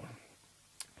now.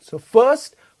 So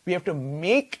first, we have to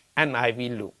make an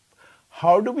IV loop.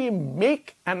 How do we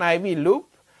make an IV loop?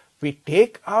 We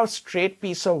take our straight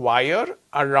piece of wire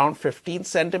around 15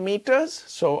 centimeters.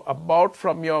 So about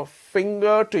from your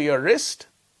finger to your wrist,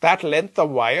 that length of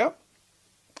wire.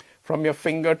 From your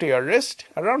finger to your wrist,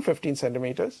 around 15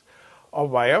 centimeters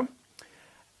of wire.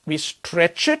 We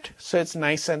stretch it so it's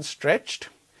nice and stretched.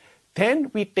 Then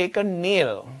we take a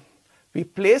nail. We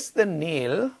place the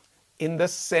nail in the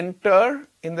center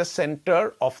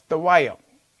of the wire.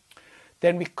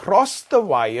 Then we cross the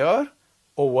wire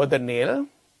over the nail.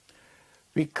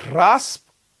 We grasp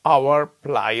our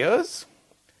pliers,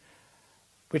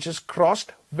 which is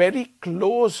crossed very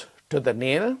close to the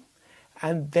nail,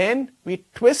 and then we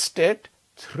twist it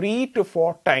 3 to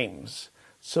 4 times.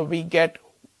 So we get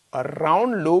a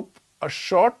round loop, a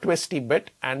short twisty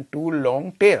bit, and 2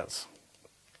 long tails.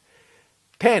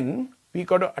 Then we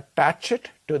got to attach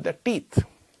it to the teeth.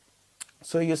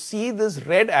 So you see this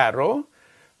red arrow.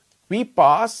 We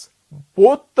pass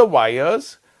both the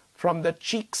wires from the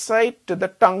cheek side to the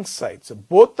tongue side. So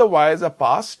both the wires are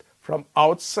passed from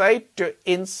outside to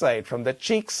inside, from the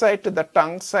cheek side to the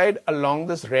tongue side along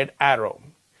this red arrow.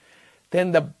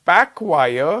 Then the back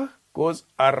wire goes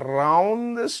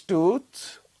around this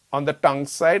tooth on the tongue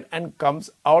side and comes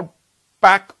out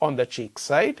back on the cheek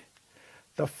side.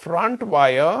 The front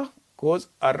wire goes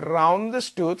around this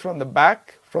tooth from the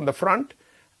back, from the front,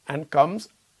 and comes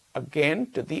again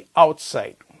to the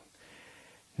outside.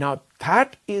 Now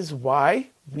that is why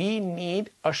we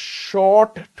need a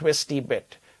short twisty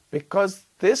bit, because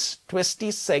this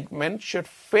twisty segment should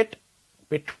fit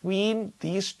between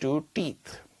these two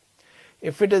teeth.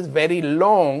 If it is very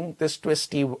long, this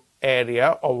twisty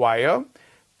area or wire,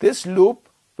 this loop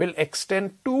will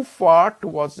extend too far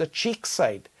towards the cheek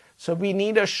side. So we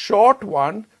need a short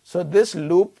one, so this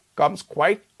loop comes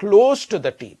quite close to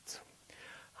the teeth.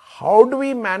 How do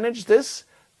we manage this?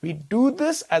 We do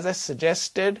this, as I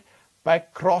suggested, by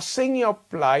crossing your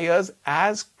pliers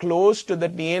as close to the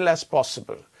nail as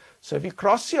possible. So if you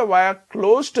cross your wire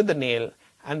close to the nail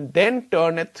and then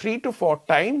turn it 3 to 4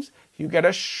 times, you get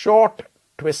a short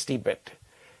twisty bit.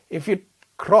 If you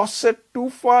cross it too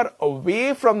far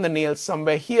away from the nail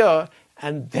somewhere here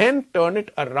and then turn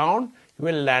it around, you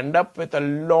will land up with a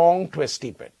long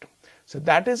twisty bit. So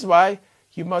that is why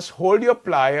you must hold your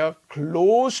plier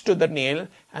close to the nail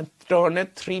and turn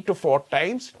it 3 to 4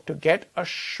 times to get a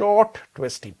short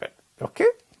twisty bit. Okay?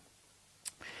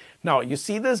 Now you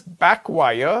see this back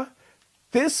wire.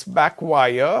 This back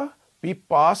wire we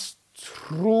pass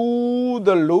through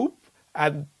the loop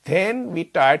and then we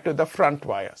tie it to the front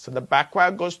wire. So the back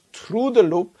wire goes through the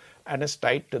loop and is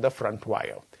tied to the front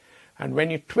wire. And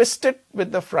when you twist it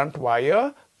with the front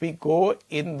wire, we go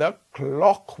in the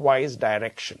clockwise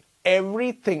direction.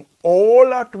 Everything,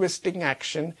 all our twisting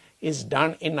action is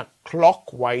done in a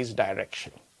clockwise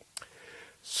direction.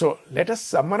 So let us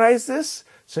summarize this.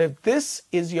 So if this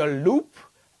is your loop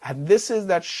and this is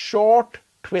that short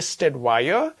twisted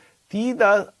wire, these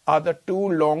are the two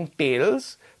long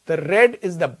tails. The red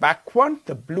is the back one,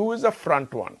 the blue is the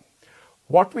front one.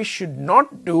 What we should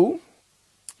not do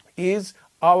is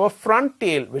our front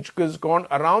tail, which has gone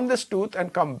around this tooth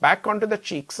and come back onto the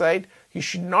cheek side, you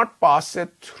should not pass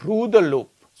it through the loop.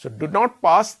 So do not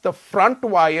pass the front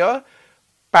wire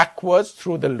backwards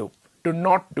through the loop. Do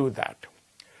not do that.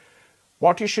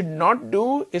 What you should not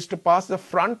do is to pass the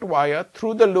front wire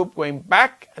through the loop going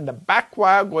back and the back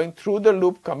wire going through the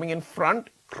loop coming in front,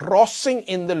 crossing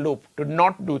in the loop. Do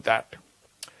not do that.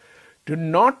 Do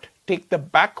not take the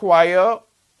back wire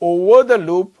over the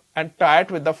loop and tie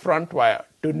it with the front wire.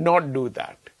 Do not do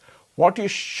that. What you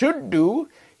should do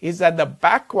is that the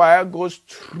back wire goes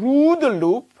through the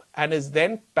loop and is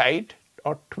then tied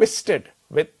or twisted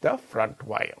with the front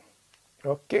wire.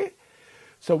 Okay.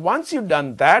 So once you've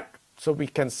done that, so we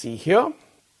can see here,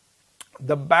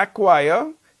 the back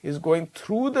wire is going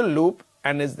through the loop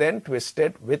and is then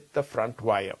twisted with the front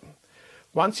wire.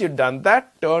 Once you've done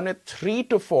that, turn it 3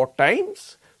 to 4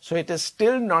 times. So it is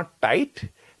still not tight.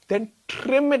 Then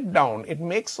trim it down. It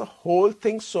makes the whole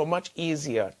thing so much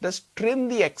easier. Just trim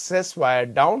the excess wire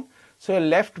down so you're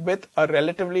left with a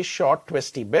relatively short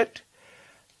twisty bit.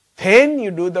 Then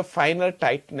you do the final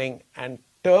tightening and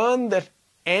turn the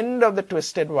end of the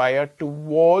twisted wire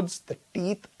towards the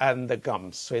teeth and the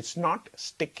gums, so it's not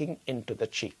sticking into the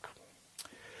cheek.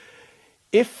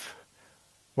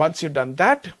 Once you've done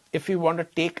that, if you want to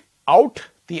take out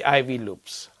the IV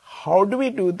loops, how do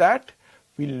we do that?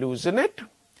 We loosen it,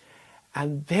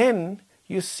 and then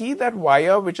you see that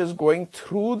wire which is going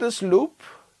through this loop.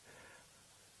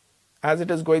 As it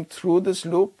is going through this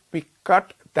loop, we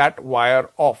cut that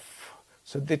wire off.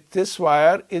 So that this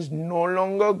wire is no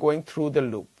longer going through the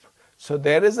loop. So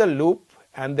there is a loop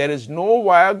and there is no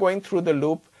wire going through the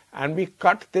loop, and we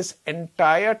cut this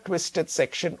entire twisted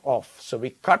section off. So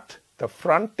we cut the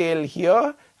front tail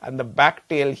here and the back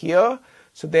tail here.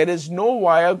 So there is no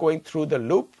wire going through the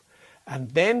loop, and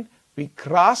then we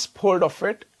grasp hold of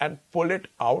it and pull it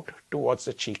out towards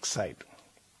the cheek side.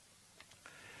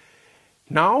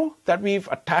 Now that we've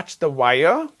attached the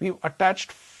wire, we've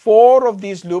attached 4 of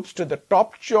these loops to the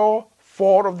top jaw,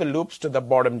 4 of the loops to the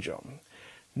bottom jaw.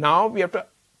 Now we have to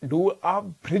do a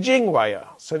bridging wire.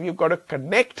 So we've got to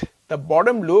connect the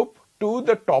bottom loop to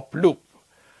the top loop.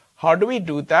 How do we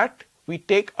do that? We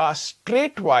take our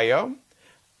straight wire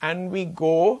and we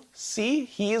go, see,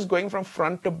 he is going from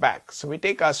front to back. So we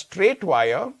take our straight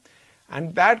wire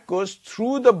and that goes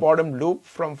through the bottom loop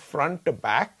from front to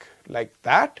back like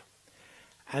that.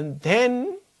 And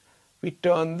then we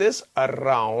turn this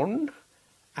around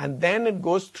and then it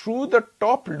goes through the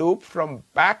top loop from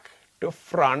back to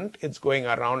front. It's going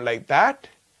around like that.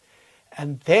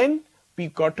 And then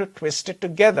we've got to twist it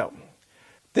together.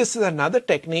 This is another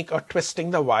technique of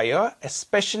twisting the wire,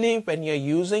 especially when you're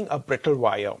using a brittle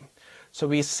wire. So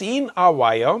we've seen our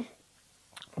wire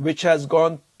which has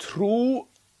gone through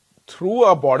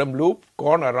a bottom loop,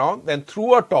 gone around, then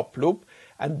through a top loop,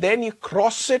 and then you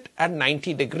cross it at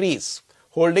 90 degrees,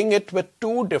 holding it with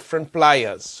two different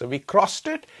pliers. So we crossed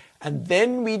it, and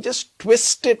then we just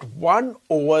twist it one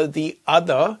over the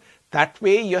other. That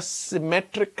way you're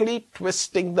symmetrically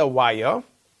twisting the wire.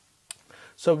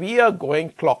 So we are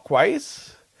going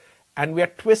clockwise, and we are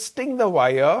twisting the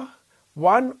wire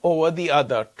one over the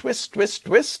other. Twist, twist,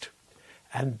 twist.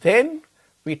 And then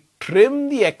we trim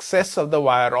the excess of the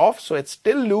wire off. So it's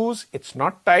still loose, it's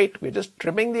not tight. We're just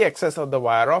trimming the excess of the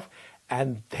wire off.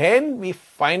 And then we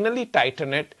finally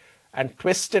tighten it and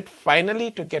twist it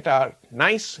finally to get our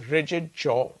nice rigid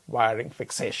jaw wiring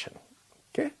fixation.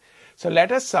 Okay. So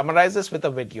let us summarize this with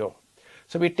a video.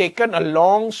 So we've taken a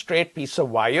long straight piece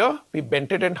of wire. We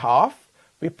bent it in half.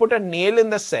 We put a nail in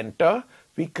the center.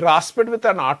 We grasp it with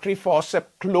an artery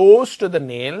forceps close to the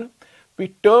nail. We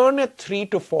turn it 3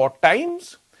 to 4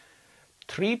 times.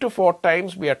 3 to 4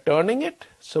 times we are turning it.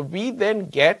 So we then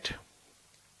get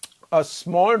a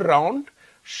small round,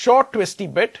 short twisty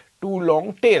bit, 2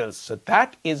 long tails. So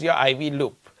that is your IV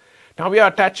loop. Now we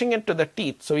are attaching it to the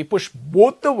teeth. So we push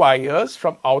both the wires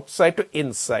from outside to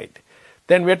inside.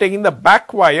 Then we are taking the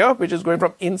back wire, which is going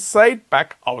from inside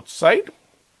back outside.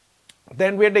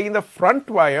 Then we are taking the front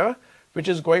wire, which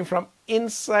is going from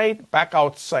inside back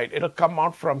outside. It'll come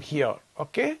out from here.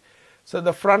 Okay. So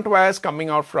the front wire is coming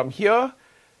out from here.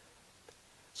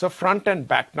 So front and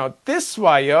back. Now this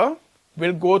wire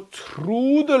will go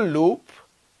through the loop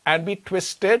and be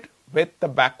twisted with the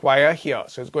back wire here.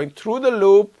 So it's going through the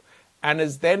loop and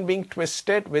is then being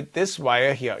twisted with this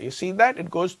wire here. You see that? It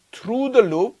goes through the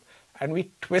loop and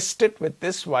we twist it with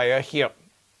this wire here.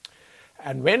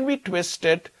 And when we twist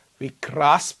it, we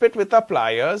grasp it with our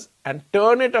pliers and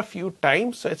turn it a few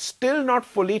times, so it's still not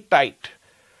fully tight.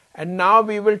 And now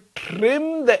we will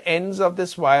trim the ends of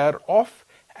this wire off,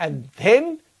 and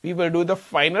then we will do the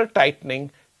final tightening,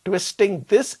 twisting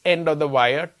this end of the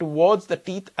wire towards the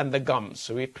teeth and the gums.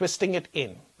 So we're twisting it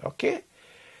in. Okay.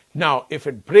 Now, if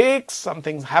it breaks,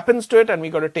 something happens to it and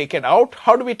we got to take it out.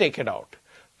 How do we take it out?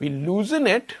 We loosen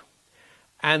it,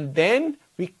 and then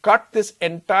we cut this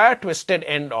entire twisted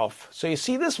end off. So you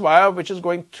see this wire which is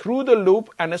going through the loop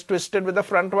and is twisted with the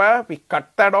front wire. We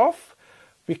cut that off.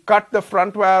 We cut the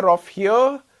front wire off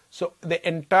here. So the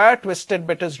entire twisted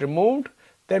bit is removed.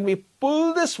 Then we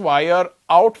pull this wire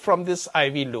out from this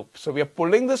IV loop. So we are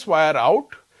pulling this wire out.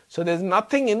 So there's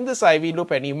nothing in this IV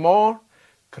loop anymore.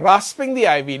 Grasping the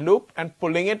IV loop and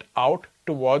pulling it out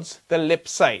towards the lip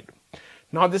side.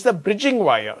 Now this is a bridging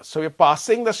wire. So we're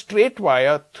passing the straight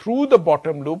wire through the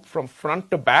bottom loop from front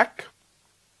to back.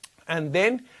 And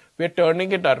then we're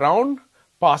turning it around,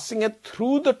 passing it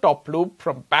through the top loop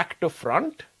from back to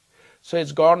front. So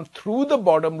it's gone through the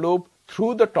bottom loop,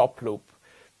 through the top loop.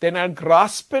 Then I'll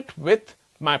grasp it with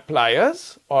my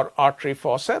pliers or artery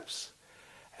forceps.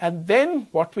 And then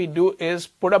what we do is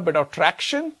put a bit of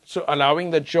traction. So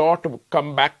allowing the jaw to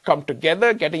come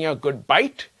together, getting a good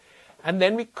bite. And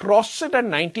then we cross it at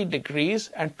 90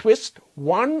 degrees and twist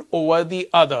one over the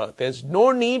other. There's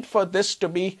no need for this to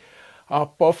be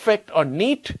perfect or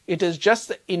neat. It is just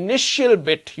the initial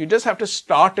bit. You just have to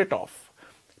start it off.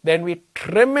 Then we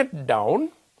trim it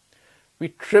down. We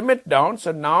trim it down.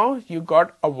 So now you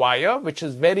got a wire which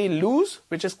is very loose,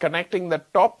 which is connecting the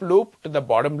top loop to the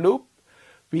bottom loop.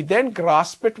 We then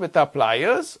grasp it with our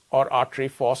pliers or artery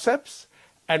forceps.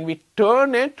 And we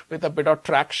turn it with a bit of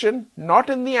traction, not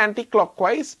in the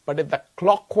anti-clockwise, but in the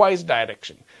clockwise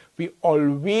direction. We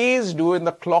always do in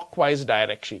the clockwise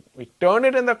direction. We turn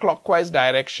it in the clockwise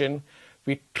direction,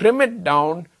 we trim it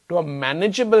down to a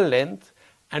manageable length,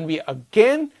 and we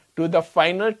again do the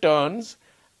final turns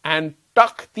and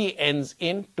tuck the ends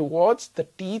in towards the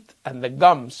teeth and the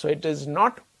gums, so it is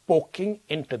not poking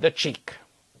into the cheek.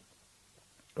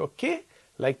 Okay,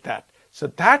 like that. So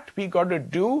that we got to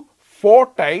do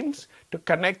 4 times to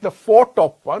connect the 4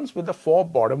 top ones with the 4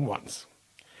 bottom ones.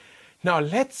 Now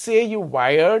let's say you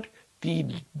wired the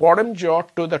bottom jaw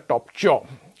to the top jaw.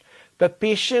 The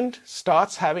patient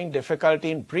starts having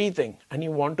difficulty in breathing and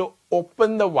you want to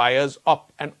open the wires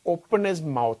up and open his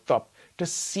mouth up to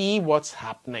see what's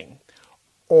happening.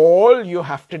 All you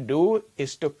have to do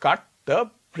is to cut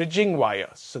the bridging wire.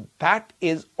 So that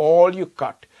is all you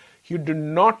cut. You do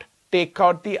not take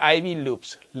out the IV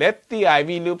loops. Let the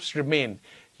IV loops remain.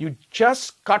 You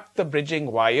just cut the bridging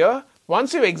wire.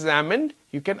 Once you've examined,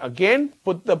 you can again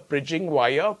put the bridging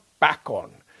wire back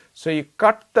on. So you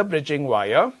cut the bridging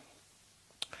wire.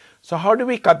 So how do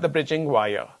we cut the bridging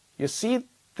wire? You see,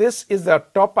 this is the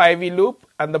top IV loop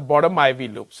and the bottom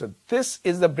IV loop. So this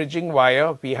is the bridging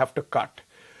wire we have to cut.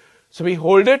 So we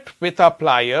hold it with our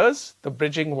pliers, the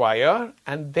bridging wire,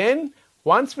 and then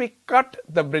once we cut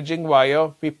the bridging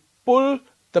wire, we pull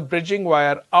the bridging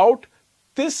wire out.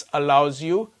 This allows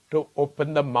you to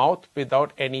open the mouth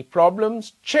without any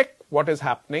problems, check what is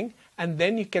happening, and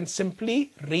then you can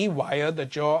simply rewire the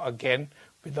jaw again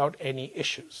without any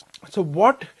issues. So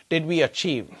what did we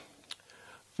achieve?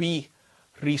 We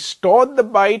restored the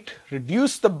bite,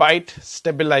 reduced the bite,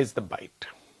 stabilized the bite.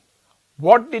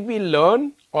 What did we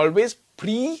learn? Always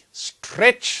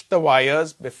pre-stretch the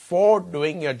wires before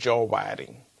doing your jaw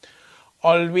wiring.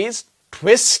 Always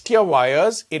twist your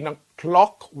wires in a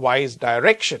clockwise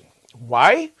direction.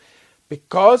 Why?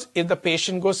 Because if the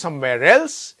patient goes somewhere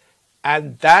else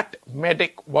and that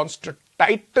medic wants to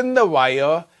tighten the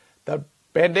wire, the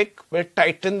medic will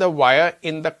tighten the wire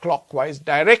in the clockwise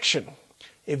direction.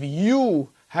 If you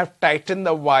have tightened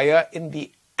the wire in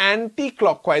the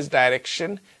anti-clockwise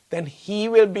direction, then he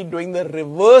will be doing the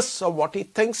reverse of what he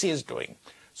thinks he is doing.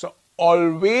 So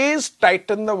always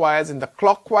tighten the wires in the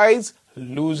clockwise,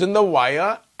 loosen the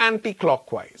wire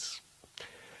anti-clockwise.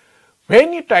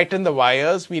 When you tighten the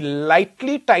wires, we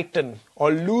lightly tighten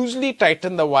or loosely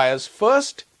tighten the wires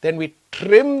first, then we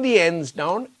trim the ends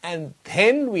down, and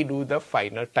then we do the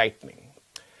final tightening.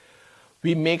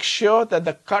 We make sure that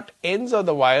the cut ends of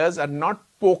the wires are not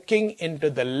poking into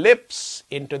the lips,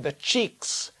 into the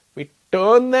cheeks. We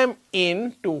turn them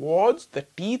in towards the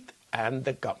teeth and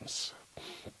the gums.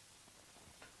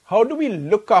 How do we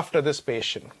look after this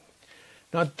patient?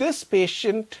 Now, this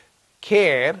patient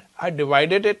care, I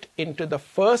divided it into the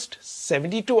first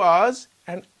 72 hours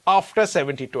and after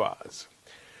 72 hours.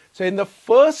 So in the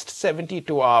first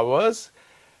 72 hours,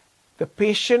 the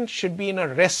patient should be in a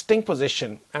resting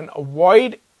position and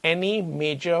avoid any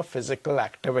major physical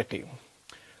activity.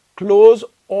 Close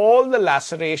all the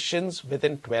lacerations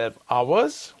within 12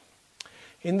 hours.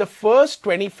 In the first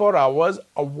 24 hours,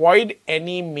 avoid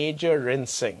any major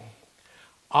rinsing.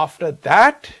 After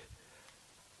that,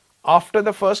 after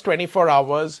the first 24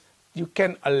 hours, you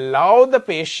can allow the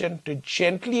patient to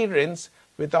gently rinse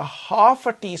with a half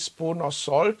a teaspoon of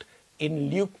salt in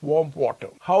lukewarm water.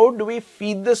 How do we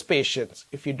feed this patient?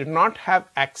 If you do not have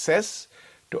access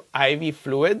to IV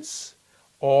fluids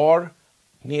or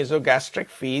nasogastric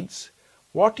feeds,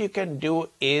 what you can do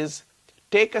is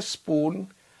take a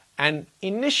spoon, and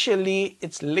initially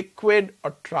it's liquid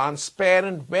or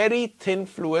transparent, very thin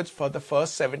fluids for the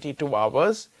first 72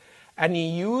 hours, and you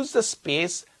use the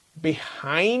space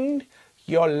behind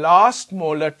your last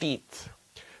molar teeth.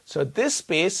 So this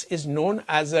space is known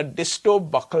as a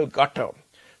distobuccal gutter.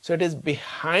 So it is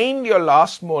behind your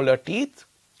last molar teeth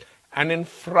and in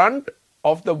front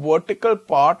of the vertical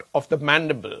part of the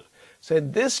mandible. So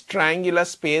in this triangular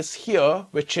space here,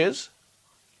 which is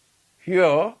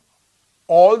here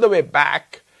all the way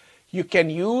back, you can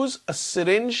use a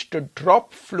syringe to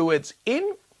drop fluids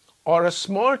in or a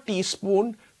small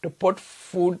teaspoon to put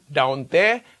food down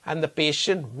there, and the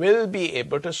patient will be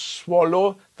able to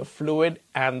swallow the fluid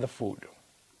and the food.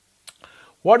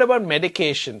 What about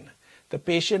medication? The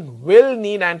patient will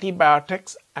need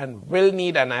antibiotics and will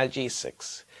need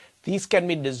analgesics. These can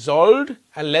be dissolved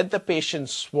and let the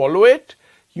patient swallow it.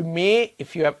 You may,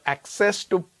 if you have access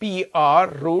to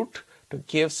PR route, to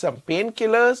give some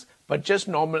painkillers, but just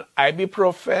normal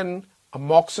ibuprofen,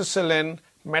 amoxicillin,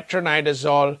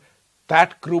 metronidazole,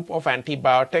 that group of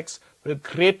antibiotics will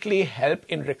greatly help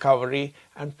in recovery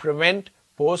and prevent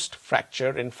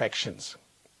post-fracture infections.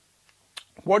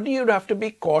 What do you have to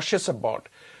be cautious about?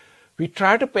 We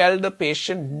try to tell the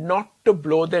patient not to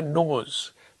blow their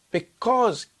nose,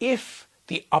 because if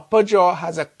the upper jaw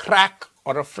has a crack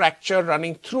or a fracture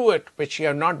running through it, which you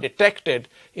have not detected,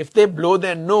 if they blow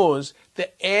their nose, the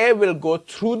air will go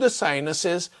through the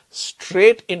sinuses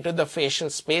straight into the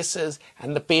facial spaces,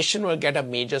 and the patient will get a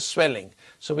major swelling.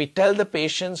 So we tell the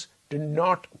patients, do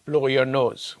not blow your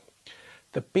nose.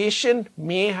 The patient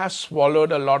may have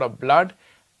swallowed a lot of blood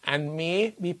and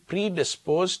may be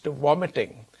predisposed to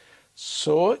vomiting.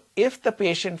 So if the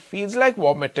patient feels like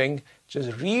vomiting,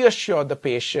 just reassure the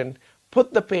patient,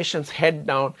 put the patient's head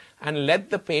down and let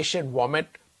the patient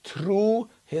vomit through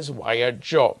his wired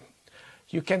jaw.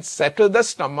 You can settle the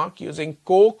stomach using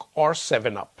Coke or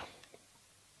 7-Up.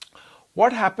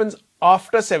 What happens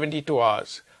after 72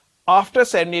 hours? After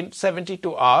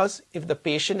 72 hours, if the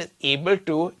patient is able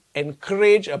to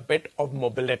encourage a bit of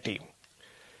mobility,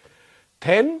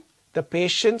 then the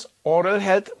patient's oral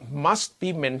health must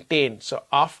be maintained. So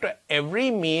after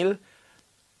every meal,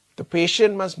 the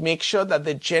patient must make sure that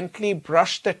they gently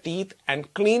brush the teeth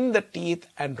and clean the teeth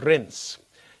and rinse.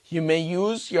 You may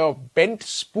use your bent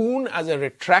spoon as a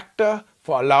retractor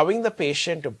for allowing the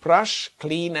patient to brush,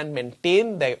 clean, and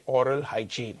maintain their oral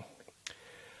hygiene.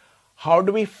 How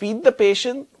do we feed the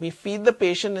patient? We feed the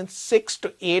patient in 6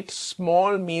 to 8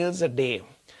 small meals a day,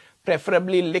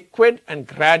 preferably liquid, and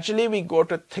gradually we go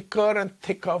to thicker and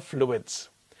thicker fluids.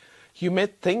 You may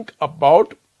think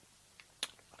about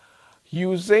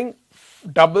using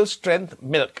double strength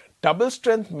milk. Double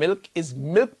strength milk is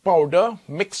milk powder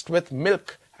mixed with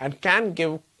milk and can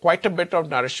give quite a bit of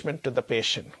nourishment to the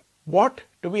patient. What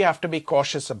do we have to be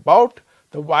cautious about?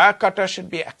 The wire cutter should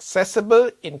be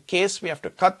accessible in case we have to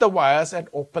cut the wires and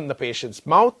open the patient's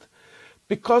mouth.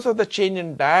 Because of the change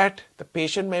in diet, the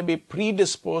patient may be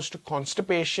predisposed to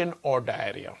constipation or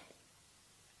diarrhea.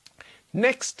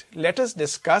 Next, let us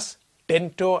discuss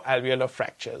dentoalveolar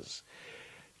fractures.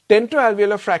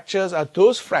 Dentoalveolar fractures are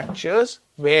those fractures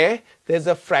where there's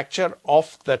a fracture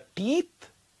of the teeth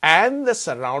and the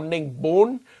surrounding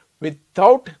bone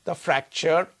without the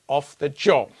fracture of the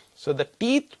jaw. So the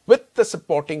teeth with the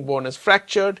supporting bone is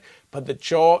fractured, but the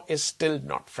jaw is still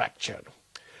not fractured.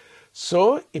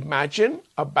 So imagine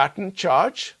a baton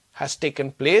charge has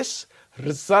taken place,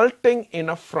 resulting in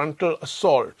a frontal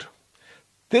assault.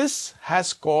 This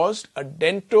has caused a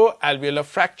dentoalveolar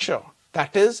fracture,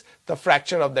 that is, the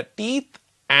fracture of the teeth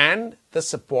and the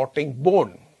supporting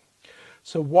bone.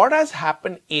 So what has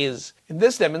happened is, in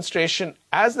this demonstration,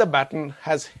 as the baton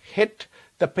has hit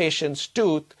the patient's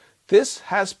tooth, this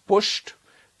has pushed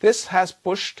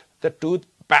the tooth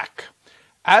back.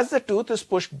 As the tooth is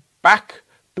pushed back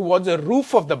towards the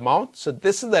roof of the mouth, so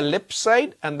this is the lip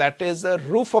side and that is the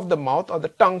roof of the mouth or the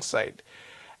tongue side.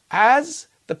 As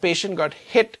the patient got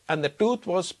hit and the tooth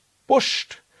was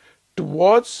pushed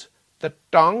towards the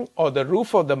tongue or the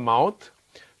roof of the mouth,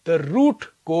 the root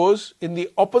goes in the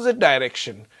opposite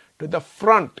direction to the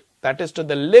front, that is to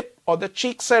the lip or the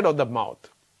cheek side of the mouth.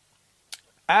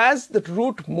 As the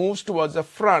root moves towards the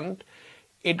front,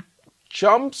 it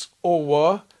jumps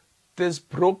over this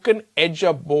broken edge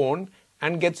of bone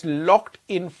and gets locked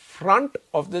in front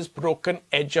of this broken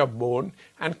edge of bone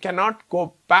and cannot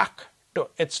go back to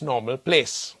its normal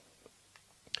place.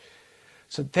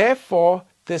 So therefore,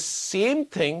 this same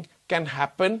thing can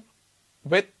happen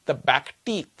with the back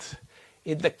teeth.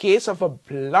 In the case of a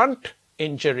blunt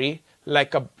injury,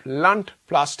 like a blunt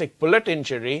plastic bullet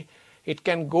injury, it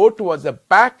can go towards the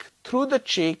back through the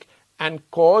cheek and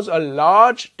cause a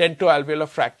large dentoalveolar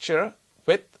fracture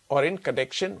with or in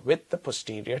connection with the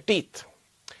posterior teeth.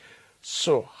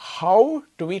 So how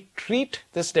do we treat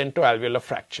this dentoalveolar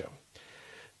fracture?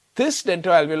 This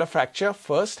dentoalveolar fracture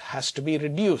first has to be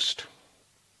reduced.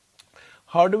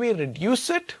 How do we reduce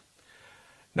it?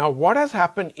 Now what has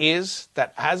happened is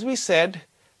that, as we said,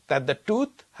 that the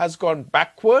tooth has gone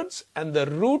backwards and the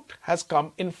root has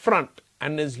come in front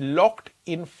and is locked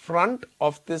in front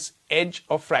of this edge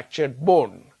of fractured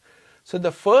bone. So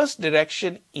the first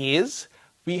direction is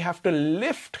we have to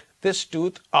lift this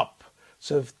tooth up.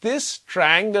 So if this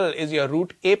triangle is your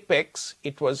root apex,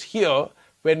 it was here.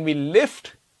 When we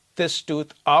lift this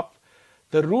tooth up,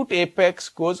 the root apex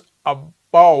goes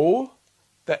above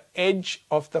the edge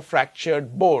of the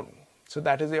fractured bone. So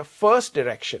that is your first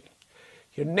direction.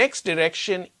 Your next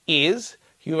direction is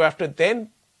you have to then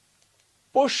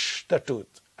push the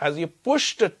tooth. As you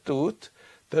push the tooth,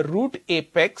 the root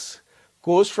apex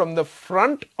goes from the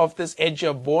front of this edge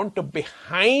of bone to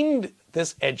behind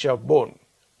this edge of bone,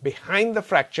 behind the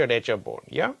fractured edge of bone,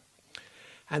 yeah?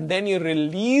 And then you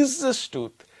release this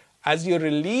tooth. As you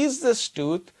release this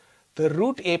tooth, the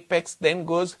root apex then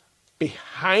goes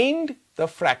behind the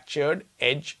fractured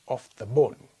edge of the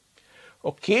bone.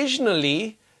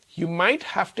 Occasionally, you might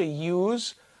have to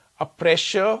use a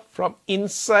pressure from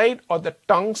inside or the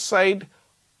tongue side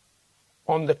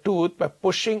on the tooth by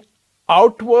pushing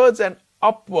outwards and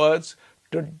upwards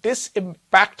to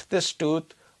disimpact this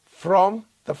tooth from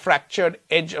the fractured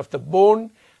edge of the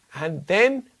bone, and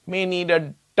then may need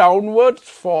a downward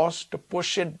force to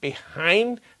push it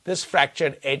behind this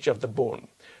fractured edge of the bone.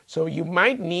 So you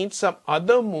might need some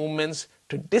other movements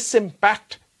to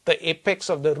disimpact the apex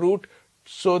of the root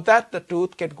so that the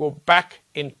tooth can go back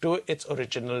into its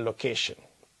original location.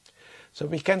 So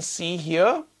we can see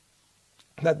here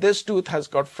that this tooth has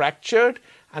got fractured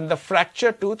and the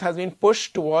fractured tooth has been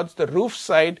pushed towards the roof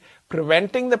side,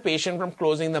 preventing the patient from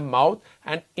closing the mouth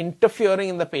and interfering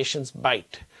in the patient's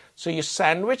bite. So you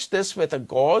sandwich this with a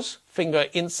gauze, finger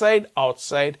inside,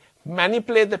 outside,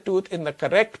 manipulate the tooth in the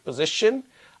correct position,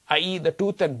 i.e. the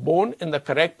tooth and bone in the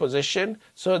correct position,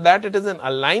 so that it is in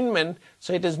alignment,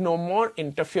 so it is no more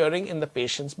interfering in the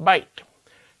patient's bite.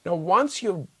 Now once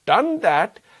you've done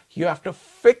that, you have to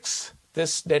fix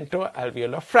this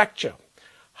dentoalveolar fracture.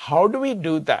 How do we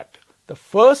do that? The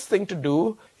first thing to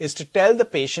do is to tell the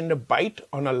patient to bite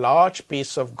on a large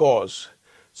piece of gauze.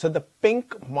 So the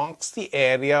pink marks the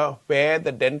area where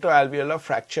the dentoalveolar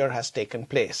fracture has taken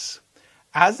place.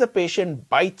 As the patient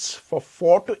bites for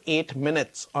 4 to 8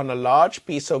 minutes on a large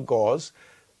piece of gauze,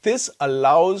 this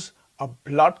allows a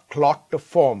blood clot to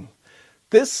form.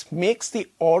 This makes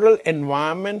the oral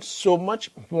environment so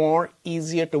much more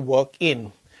easier to work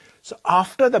in. So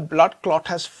after the blood clot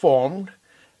has formed,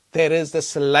 there is the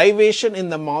salivation in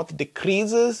the mouth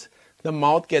decreases, the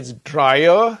mouth gets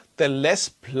drier, there's less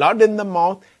blood in the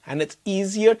mouth, and it's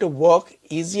easier to work,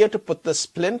 easier to put the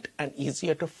splint, and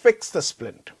easier to fix the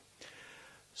splint.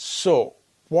 So,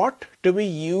 what do we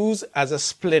use as a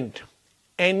splint?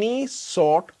 Any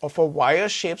sort of a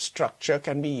wire-shaped structure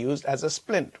can be used as a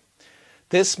splint.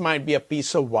 This might be a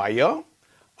piece of wire,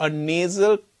 a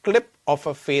nasal clip of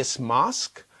a face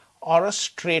mask, or a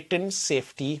straightened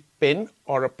safety pin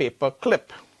or a paper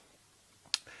clip.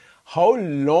 How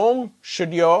long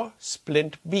should your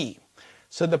splint be?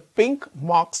 So the pink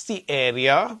marks the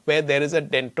area where there is a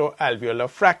dentoalveolar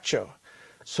fracture.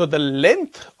 So the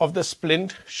length of the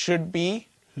splint should be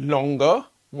longer,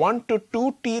 1 to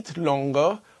 2 teeth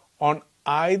longer on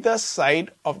either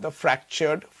side of the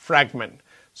fractured fragment.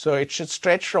 So it should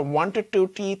stretch from 1 to 2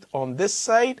 teeth on this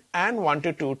side and 1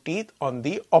 to 2 teeth on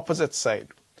the opposite side.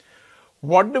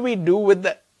 What do we do with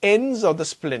the ends of the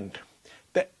splint?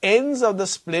 The ends of the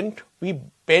splint, we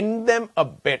bend them a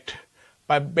bit.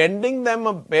 By bending them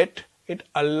a bit, it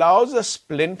allows the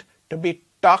splint to be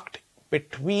tucked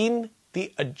between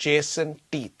the adjacent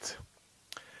teeth.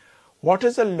 What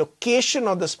is the location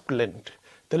of the splint?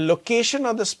 The location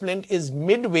of the splint is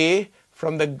midway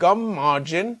from the gum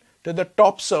margin to the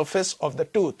top surface of the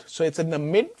tooth. So it's in the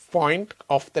midpoint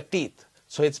of the teeth.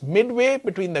 So it's midway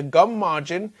between the gum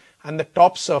margin and the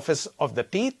top surface of the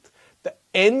teeth. The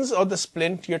ends of the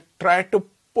splint, you try to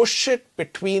push it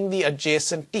between the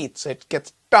adjacent teeth. So it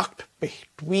gets tucked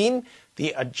between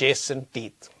the adjacent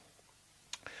teeth.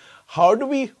 How do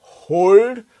we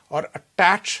hold or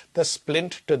attach the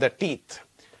splint to the teeth?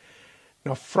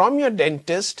 Now, from your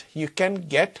dentist, you can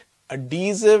get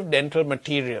adhesive dental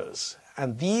materials.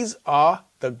 And these are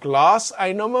the glass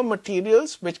ionomer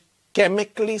materials which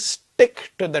chemically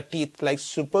stick to the teeth like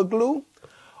super glue,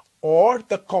 or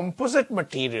the composite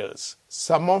materials,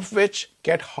 some of which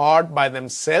get hard by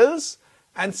themselves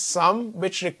and some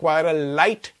which require a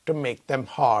light to make them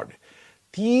hard.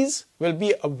 These will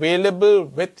be available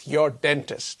with your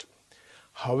dentist.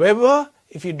 However,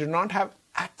 if you do not have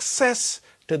access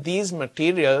to these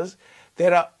materials,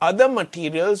 there are other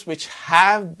materials which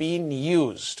have been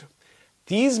used.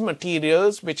 These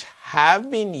materials which have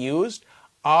been used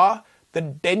are the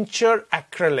denture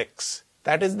acrylics.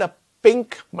 That is the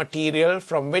pink material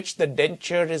from which the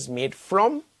denture is made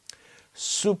from,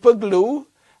 super glue,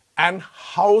 and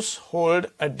household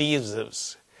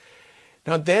adhesives.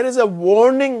 Now, there is a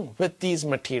warning with these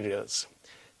materials.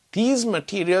 These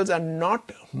materials are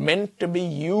not meant to be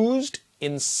used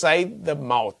inside the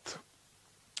mouth.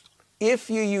 If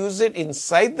you use it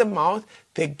inside the mouth,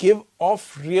 they give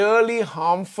off really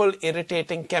harmful,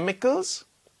 irritating chemicals.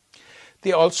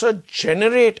 They also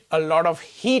generate a lot of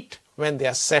heat when they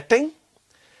are setting,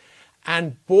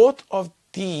 and both of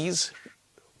these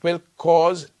will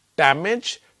cause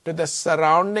damage to the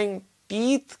surrounding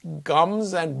teeth,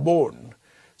 gums, and bone.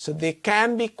 So they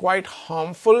can be quite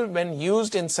harmful when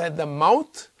used inside the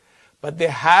mouth, but they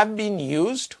have been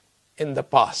used in the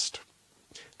past.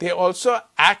 They also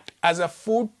act as a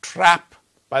food trap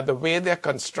by the way they are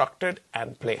constructed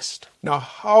and placed. Now,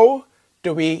 how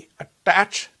do we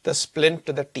attach the splint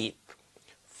to the teeth?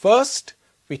 First,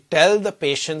 we tell the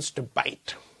patients to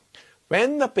bite.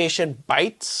 When the patient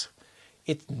bites,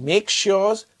 it makes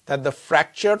sure that the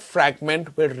fractured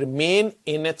fragment will remain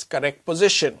in its correct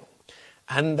position,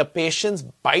 and the patient's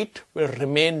bite will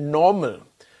remain normal,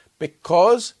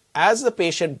 because as the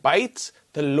patient bites,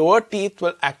 the lower teeth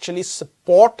will actually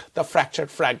support the fractured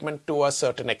fragment to a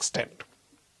certain extent.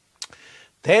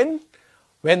 Then,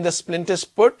 when the splint is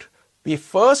put, we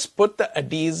first put the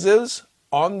adhesives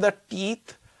on the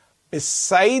teeth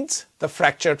besides the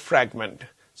fractured fragment.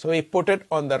 So we put it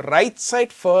on the right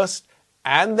side first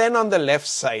and then on the left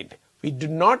side. We do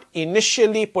not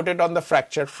initially put it on the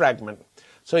fractured fragment.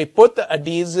 So we put the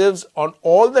adhesives on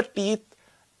all the teeth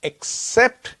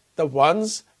except the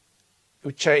ones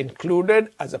which are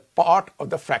included as a part of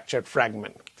the fractured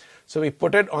fragment. So we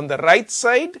put it on the right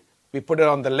side, we put it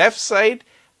on the left side,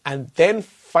 and then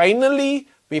finally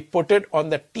we put it on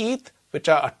the teeth which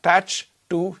are attached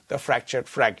to the fractured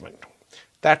fragment.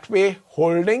 That way,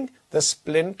 holding the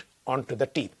splint onto the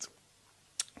teeth.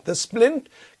 The splint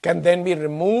can then be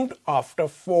removed after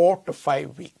 4 to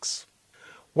 5 weeks.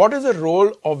 What is the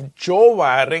role of jaw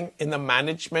wiring in the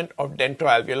management of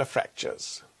dentoalveolar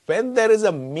fractures? When there is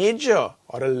a major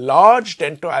or a large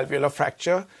dentoalveolar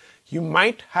fracture, you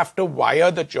might have to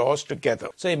wire the jaws together.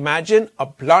 So imagine a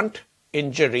blunt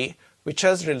injury which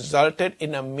has resulted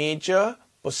in a major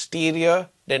posterior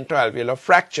dentoalveolar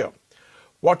fracture.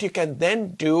 What you can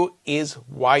then do is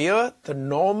wire the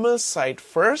normal side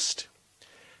first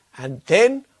and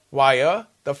then wire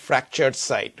the fractured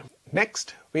side.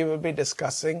 Next, we will be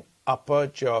discussing upper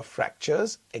jaw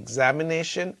fractures,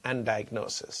 examination and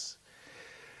diagnosis.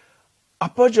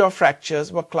 Upper jaw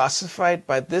fractures were classified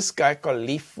by this guy called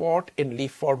Leaford in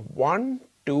Leaford 1,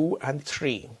 2 and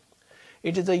 3.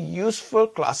 It is a useful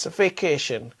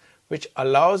classification which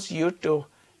allows you to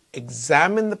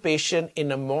examine the patient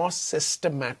in a more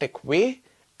systematic way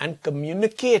and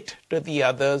communicate to the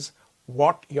others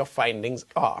what your findings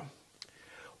are.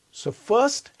 So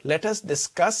first, let us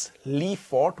discuss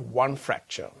Leaford 1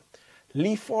 fracture.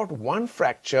 Leaford 1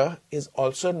 fracture is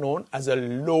also known as a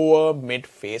lower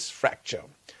midface fracture.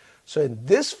 So in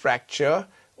this fracture,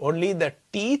 only the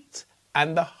teeth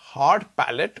and the hard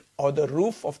palate or the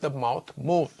roof of the mouth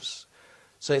moves.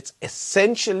 So it's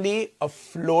essentially a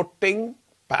floating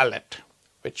palate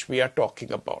which we are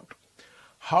talking about.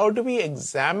 How do we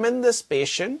examine this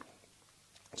patient?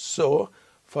 So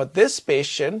for this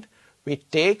patient, we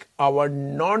take our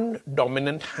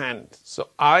non-dominant hand. So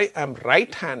I am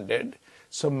right-handed,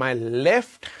 so my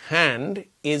left hand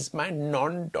is my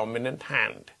non-dominant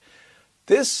hand.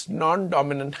 This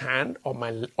non-dominant hand or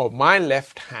my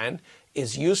left hand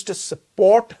is used to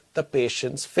support the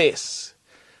patient's face.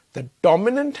 The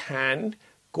dominant hand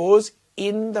goes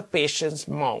in the patient's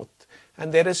mouth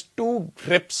and there is 2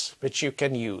 grips which you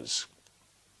can use.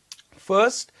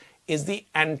 First is the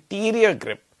anterior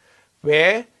grip,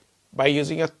 where by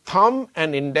using a thumb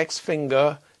and index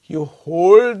finger you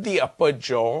hold the upper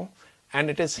jaw and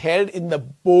it is held in the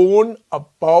bone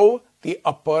above the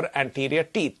upper anterior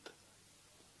teeth.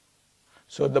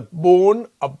 So the bone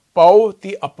above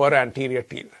the upper anterior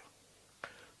teeth.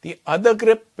 The other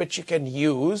grip which you can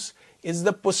use is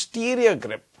the posterior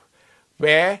grip,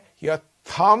 where your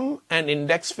thumb and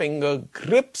index finger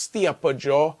grips the upper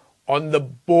jaw on the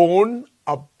bone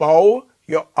above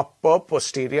your upper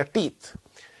posterior teeth.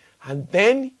 And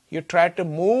then you try to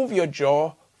move your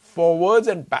jaw forwards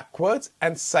and backwards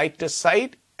and side to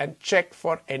side and check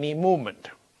for any movement.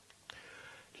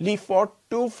 Leaford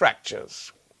 2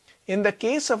 fractures. In the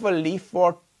case of a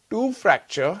Leaford 2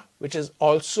 fracture, which is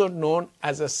also known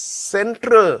as a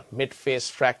central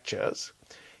midface fractures,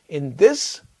 in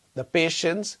this the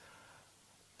patient's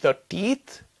the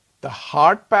teeth, the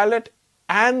hard palate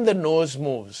and the nose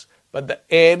moves, but the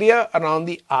area around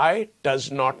the eye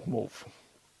does not move.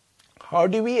 How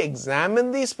do we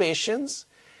examine these patients?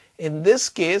 In this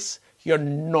case, your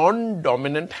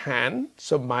non-dominant hand,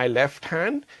 so my left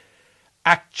hand,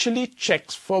 actually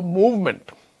checks for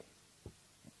movement.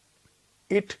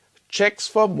 It checks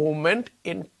for movement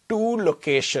in 2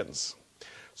 locations.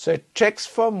 So it checks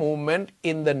for movement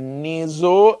in the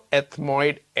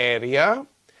nasoethmoid area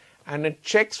and it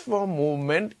checks for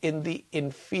movement in the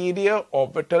inferior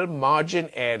orbital margin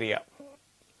area,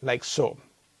 like so.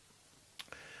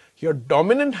 Your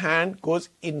dominant hand goes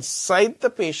inside the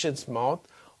patient's mouth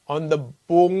on the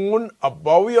bone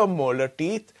above your molar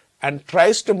teeth and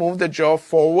tries to move the jaw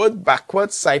forward,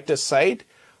 backwards, side to side,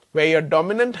 where your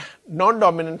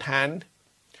non-dominant hand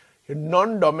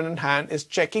is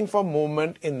checking for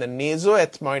movement in the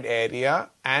nasoethmoid area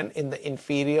and in the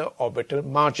inferior orbital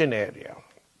margin area.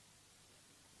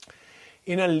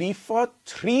 In a Leaford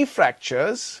 3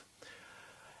 fractures,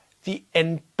 the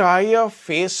entire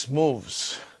face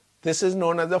moves. This is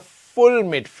known as a full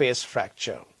midface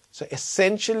fracture. So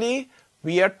essentially,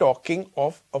 we are talking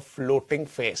of a floating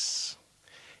face.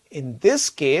 In this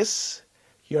case,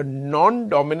 your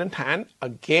non-dominant hand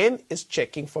again is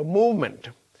checking for movement.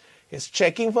 It's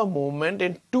checking for movement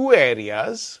in 2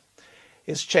 areas.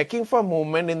 It's checking for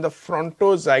movement in the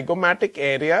frontozygomatic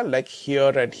area, like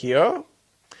here and here.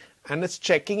 And it's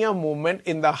checking a movement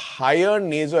in the higher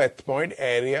nasoethmoid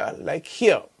area, like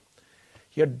here.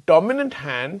 Your dominant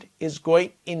hand is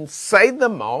going inside the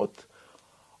mouth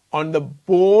on the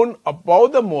bone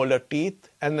above the molar teeth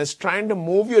and is trying to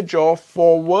move your jaw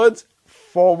forwards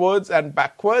and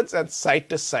backwards and side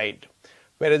to side,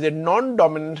 whereas your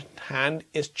non-dominant hand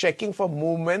is checking for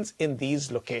movements in these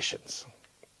locations.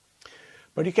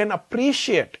 But you can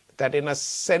appreciate that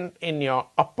in your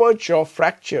upper jaw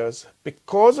fractures,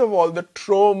 because of all the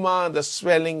trauma, the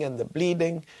swelling and the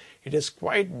bleeding, it is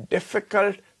quite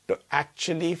difficult to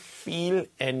actually feel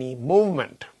any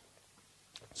movement.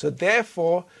 So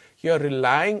therefore, you're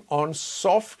relying on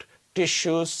soft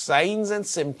tissue signs and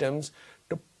symptoms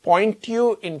to point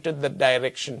you into the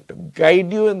direction, to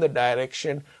guide you in the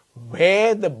direction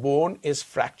where the bone is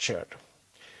fractured.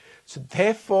 So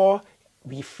therefore,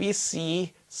 if we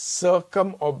see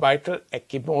circumorbital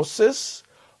ecchymosis,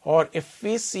 or if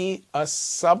we see a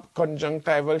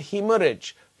subconjunctival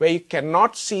hemorrhage where you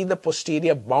cannot see the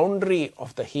posterior boundary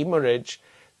of the hemorrhage,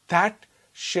 that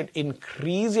should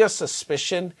increase your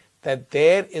suspicion that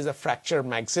there is a fracture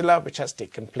maxilla which has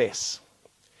taken place.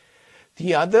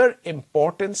 The other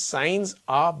important signs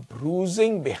are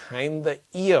bruising behind the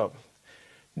ear.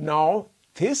 Now,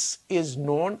 this is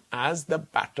known as the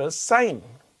battle sign.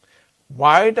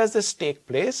 Why does this take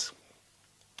place?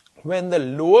 When the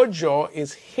lower jaw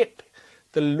is hit,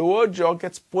 the lower jaw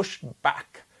gets pushed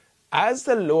back. As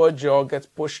the lower jaw gets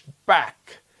pushed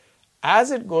back,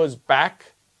 as it goes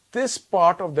back, this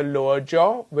part of the lower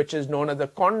jaw, which is known as the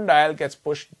condyle, gets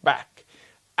pushed back.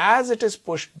 As it is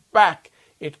pushed back,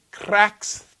 it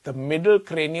cracks the middle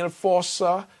cranial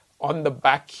fossa on the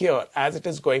back here as it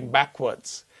is going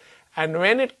backwards. And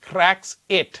when it cracks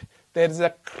it, there is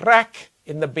a crack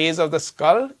in the base of the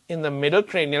skull in the middle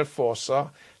cranial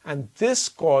fossa, and this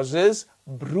causes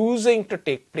bruising to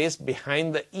take place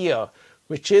behind the ear,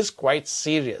 which is quite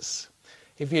serious.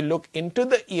 If you look into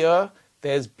the ear,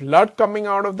 there's blood coming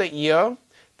out of the ear,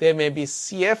 there may be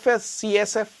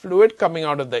CSF fluid coming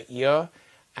out of the ear,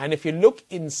 and if you look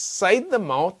inside the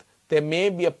mouth, there may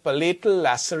be a palatal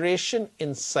laceration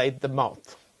inside the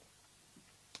mouth.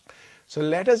 So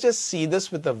let us just see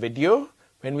this with a video.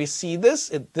 When we see this,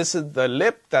 this is the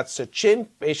lip, that's the chin.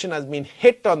 Patient has been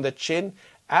hit on the chin.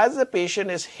 As the patient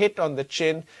is hit on the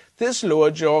chin, this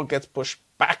lower jaw gets pushed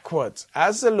backwards.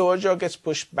 As the lower jaw gets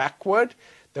pushed backward,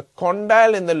 the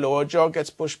condyle in the lower jaw gets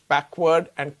pushed backward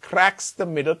and cracks the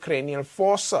middle cranial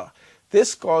fossa.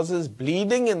 This causes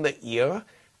bleeding in the ear,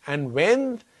 and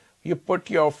when you put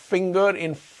your finger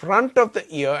in front of the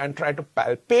ear and try to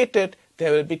palpate it,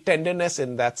 there will be tenderness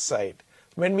in that side.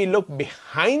 When we look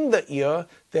behind the ear,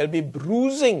 there will be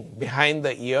bruising behind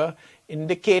the ear,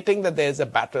 indicating that there is a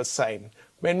battle sign.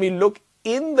 When we look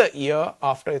in the ear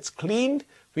after it's cleaned,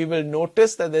 we will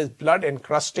notice that there is blood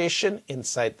encrustation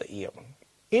inside the ear.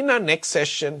 In our next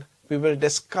session, we will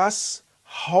discuss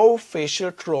how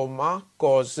facial trauma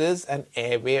causes an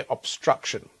airway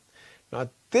obstruction. Now,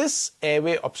 this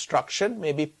airway obstruction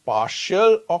may be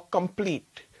partial or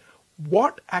complete.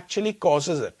 What actually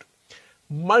causes it?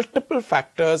 Multiple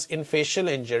factors in facial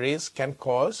injuries can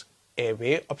cause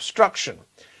airway obstruction.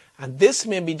 And this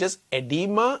may be just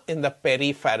edema in the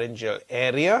peripharyngeal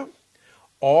area,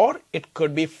 or it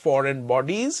could be foreign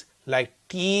bodies like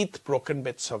teeth, broken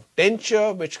bits of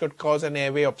denture, which could cause an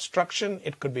airway obstruction.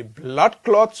 It could be blood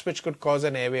clots, which could cause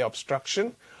an airway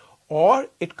obstruction. Or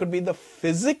it could be the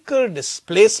physical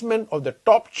displacement of the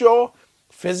top jaw,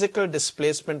 physical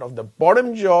displacement of the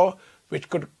bottom jaw, which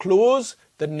could close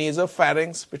the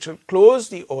nasopharynx, which will close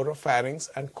the oropharynx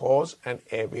and cause an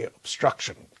airway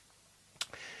obstruction.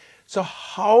 So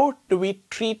how do we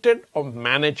treat it or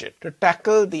manage it? To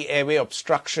tackle the airway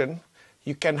obstruction,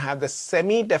 you can have the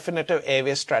semi-definitive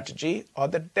airway strategy or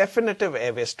the definitive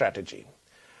airway strategy.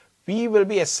 We will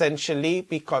be essentially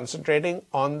concentrating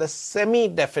on the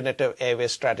semi-definitive airway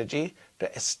strategy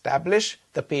to establish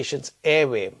the patient's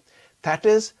airway. That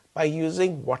is, by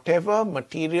using whatever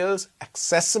materials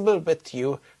accessible with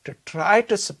you to try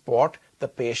to support the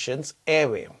patient's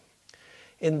airway.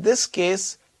 In this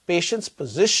case, patient's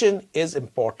position is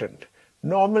important.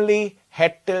 Normally,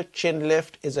 head tilt, chin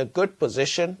lift is a good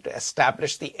position to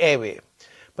establish the airway.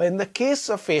 But in the case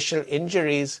of facial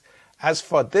injuries, as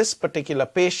for this particular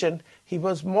patient, he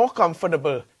was more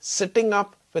comfortable sitting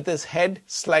up with his head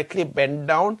slightly bent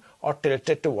down or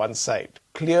tilted to one side.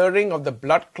 Clearing of the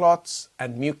blood clots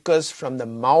and mucus from the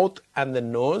mouth and the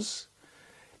nose,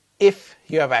 if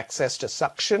you have access to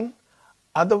suction.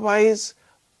 Otherwise,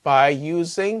 by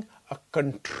using a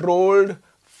controlled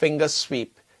finger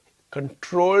sweep,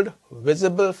 controlled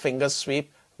visible finger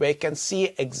sweep, where you can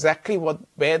see exactly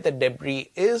where the debris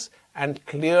is and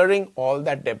clearing all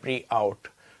that debris out,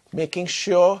 making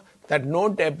sure that no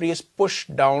debris is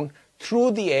pushed down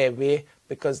through the airway,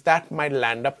 because that might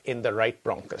land up in the right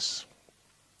bronchus.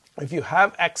 If you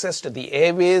have access to the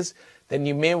airways, then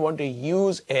you may want to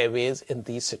use airways in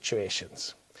these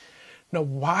situations. Now,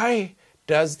 why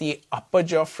does the upper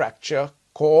jaw fracture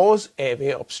cause airway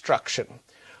obstruction?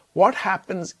 What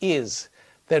happens is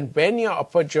that when your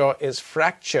upper jaw is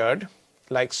fractured,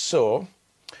 like so,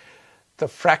 the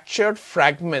fractured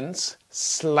fragments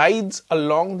slides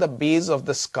along the base of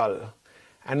the skull,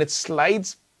 and it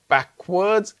slides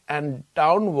backwards and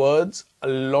downwards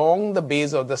along the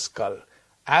base of the skull.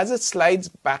 As it slides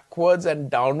backwards and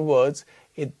downwards,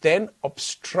 it then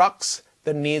obstructs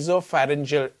the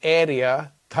nasopharyngeal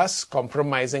area, thus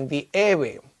compromising the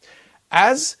airway.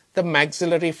 As the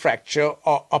maxillary fracture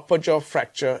or upper jaw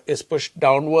fracture is pushed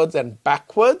downwards and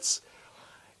backwards,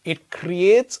 it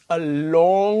creates a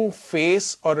long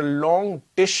face or a long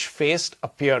dish-faced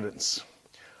appearance.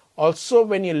 Also,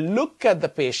 when you look at the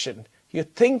patient, you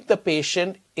think the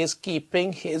patient is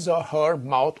keeping his or her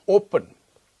mouth open.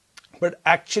 But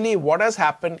actually what has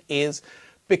happened is,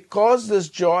 because this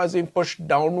jaw has been pushed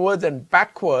downwards and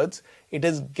backwards, it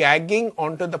is gagging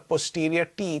onto the posterior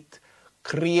teeth,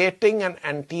 creating an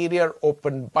anterior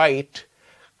open bite,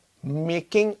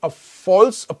 making a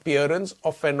false appearance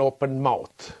of an open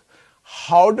mouth.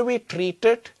 How do we treat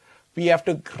it? We have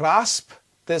to grasp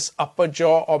this upper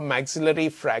jaw or maxillary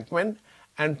fragment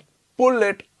and pull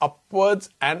it upwards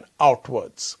and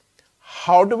outwards.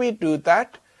 How do we do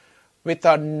that? With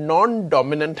our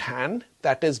non-dominant hand,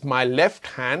 that is my left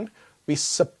hand, we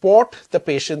support the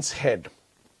patient's head.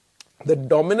 The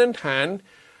dominant hand,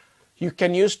 you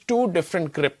can use two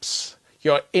different grips.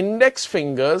 Your index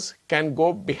fingers can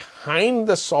go behind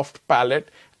the soft palate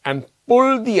and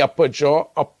pull the upper jaw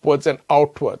upwards and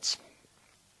outwards.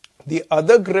 The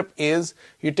other grip is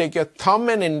you take your thumb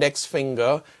and index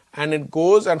finger and it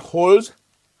goes and holds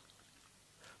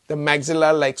the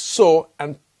maxilla like so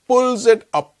and pulls it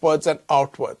upwards and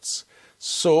outwards.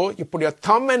 So you put your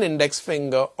thumb and index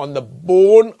finger on the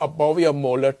bone above your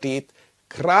molar teeth,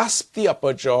 grasp the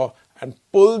upper jaw and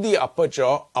pull the upper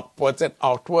jaw upwards and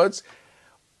outwards,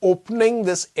 opening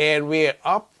this airway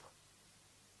up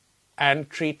and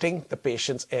treating the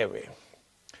patient's airway.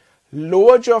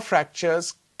 Lower jaw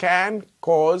fractures can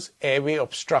cause airway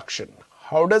obstruction.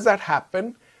 How does that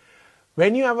happen?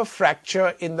 When you have a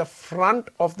fracture in the front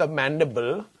of the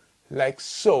mandible, like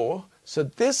so,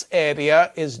 this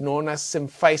area is known as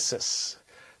symphysis.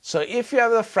 So if you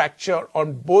have a fracture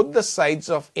on both the sides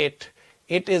of it,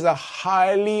 it is a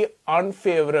highly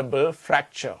unfavorable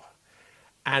fracture.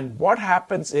 And what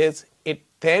happens is it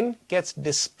then gets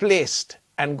displaced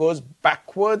and goes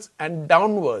backwards and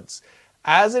downwards.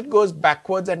 As it goes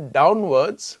backwards and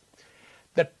downwards,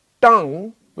 the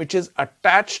tongue, which is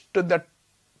attached to the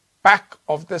back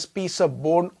of this piece of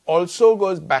bone, also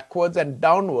goes backwards and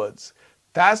downwards.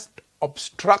 That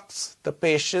obstructs the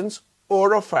patient's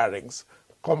oropharynx,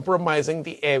 compromising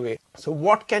the airway. So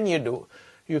what can you do?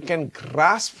 You can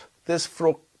grasp this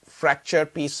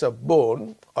fractured piece of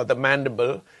bone or the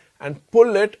mandible and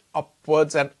pull it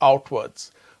upwards and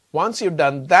outwards. Once you've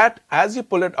done that, as you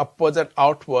pull it upwards and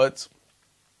outwards,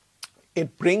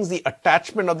 it brings the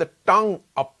attachment of the tongue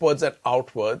upwards and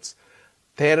outwards,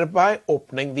 thereby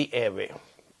opening the airway.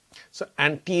 So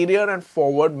anterior and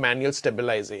forward manual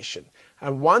stabilization.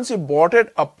 And once you brought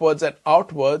it upwards and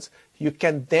outwards, you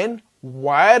can then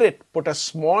wire it, put a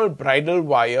small bridle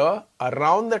wire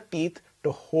around the teeth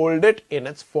to hold it in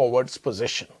its forwards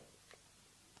position.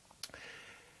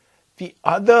 The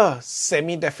other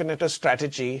semi-definitive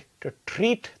strategy to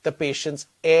treat the patient's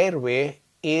airway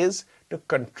is to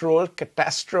control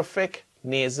catastrophic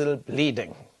nasal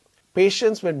bleeding.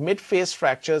 Patients with mid-face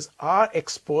fractures are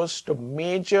exposed to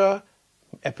major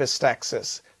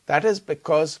epistaxis. That is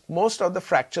because most of the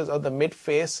fractures of the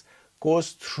mid-face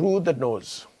goes through the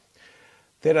nose.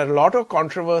 There are a lot of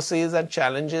controversies and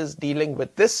challenges dealing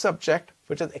with this subject,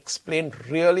 which is explained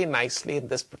really nicely in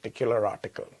this particular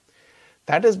article.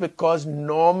 That is because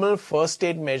normal first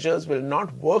aid measures will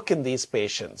not work in these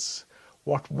patients.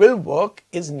 What will work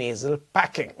is nasal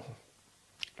packing.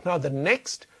 Now the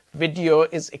next video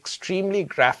is extremely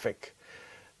graphic.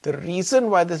 The reason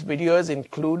why this video is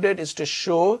included is to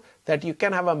show that you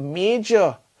can have a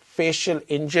major facial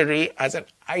injury as an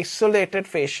isolated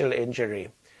facial injury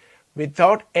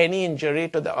without any injury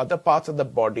to the other parts of the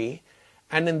body.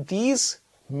 And in these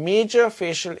major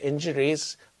facial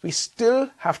injuries, we still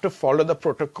have to follow the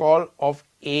protocol of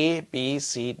A, B,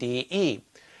 C, D, E.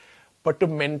 But to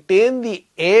maintain the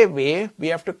airway, we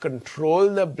have to control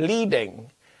the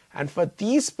bleeding. And for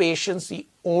these patients, the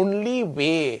only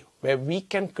way where we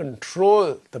can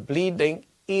control the bleeding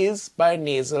is by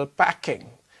nasal packing.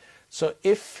 So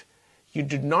if you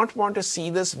do not want to see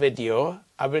this video,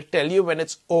 I will tell you when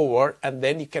it's over and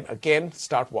then you can again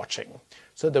start watching.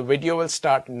 So the video will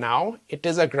start now. It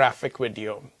is a graphic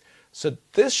video. So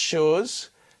this shows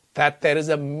that there is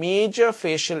a major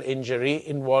facial injury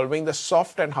involving the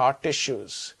soft and hard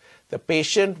tissues. The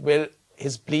patient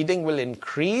his bleeding will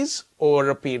increase over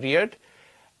a period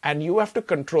and you have to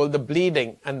control the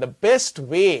bleeding. And the best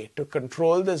way to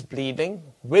control this bleeding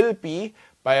will be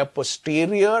by a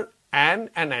posterior and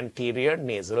an anterior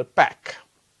nasal pack.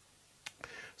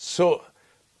 So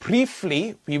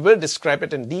briefly, we will describe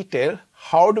it in detail.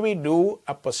 How do we do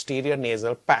a posterior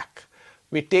nasal pack?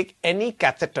 We take any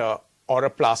catheter or a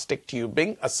plastic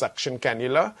tubing, a suction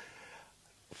cannula,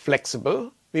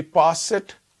 flexible. We pass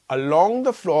it along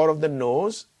the floor of the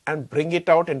nose and bring it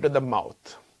out into the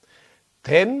mouth.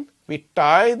 Then we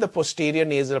tie the posterior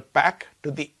nasal pack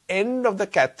to the end of the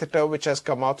catheter which has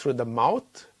come out through the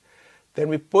mouth. Then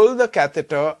we pull the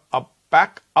catheter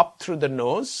back up through the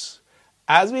nose.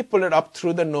 As we pull it up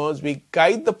through the nose, we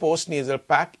guide the postnasal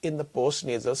pack in the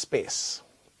postnasal space.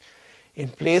 In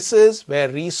places where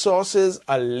resources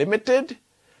are limited,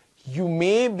 you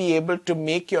may be able to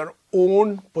make your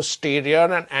own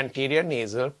posterior and anterior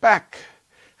nasal pack.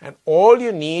 And all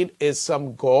you need is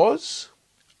some gauze,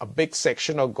 a big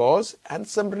section of gauze, and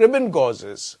some ribbon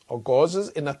gauzes or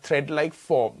gauzes in a thread-like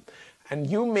form. And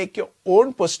you make your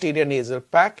own posterior nasal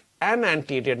pack and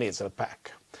anterior nasal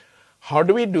pack. How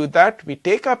do we do that? We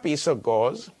take a piece of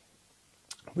gauze,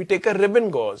 we take a ribbon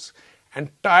gauze and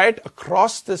tie it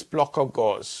across this block of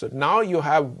gauze. So now you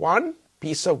have one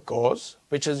piece of gauze,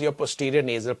 which is your posterior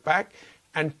nasal pack,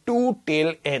 and two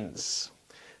tail ends.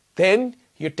 Then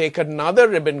you take another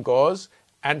ribbon gauze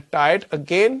and tie it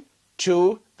again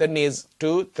to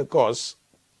the gauze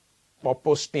or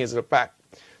postnasal pack.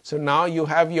 So now you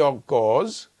have your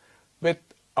gauze with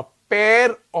a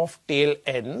pair of tail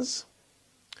ends.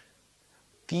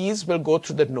 These will go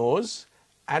through the nose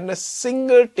and a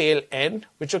single tail end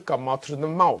which will come out through the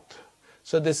mouth.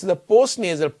 So this is a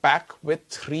postnasal pack with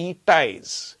 3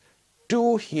 ties,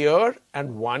 2 here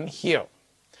and 1 here.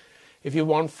 If you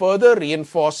want further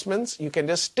reinforcements, you can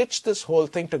just stitch this whole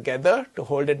thing together to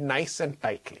hold it nice and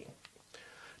tightly.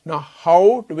 Now,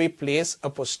 how do we place a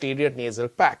posterior nasal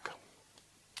pack?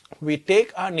 We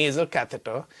take our nasal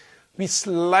catheter, we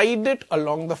slide it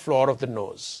along the floor of the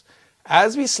nose.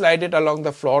 As we slide it along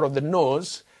the floor of the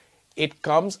nose, it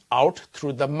comes out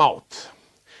through the mouth.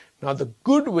 Now, the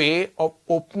good way of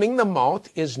opening the mouth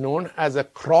is known as a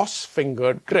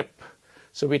cross-fingered grip.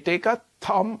 So we take our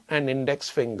thumb and index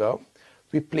finger,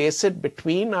 we place it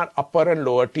between our upper and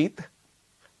lower teeth,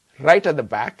 right at the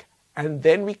back, and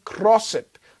then we cross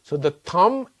it. So the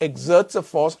thumb exerts a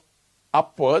force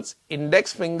upwards,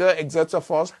 index finger exerts a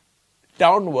force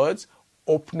downwards,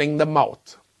 opening the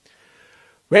mouth.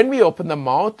 When we open the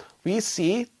mouth, we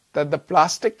see that the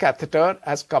plastic catheter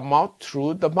has come out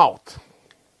through the mouth.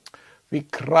 We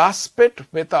grasp it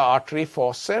with our artery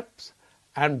forceps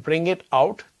and bring it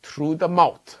out through the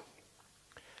mouth.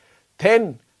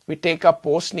 Then we take a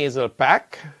postnasal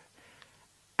pack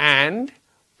and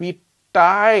we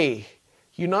tie,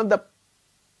 the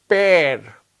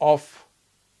pair of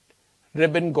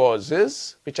ribbon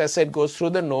gauzes, which I said goes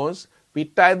through the nose. We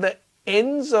tie the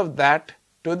ends of that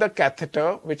to the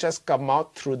catheter which has come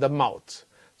out through the mouth.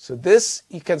 So this,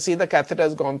 you can see the catheter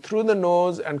has gone through the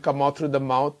nose and come out through the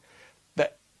mouth.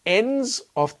 The ends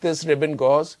of this ribbon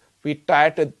gauze, we tie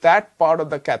to that part of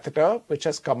the catheter which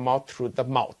has come out through the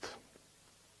mouth.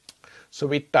 So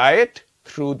we tie it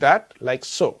through that like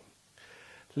so.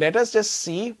 Let us just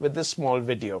see with this small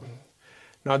video.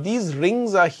 Now these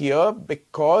rings are here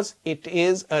because it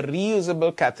is a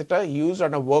reusable catheter used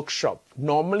on a workshop.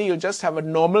 Normally you just have a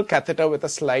normal catheter with a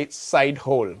side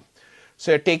hole.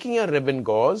 So you're taking a ribbon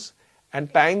gauze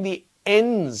and tying the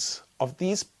ends of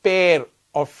these pair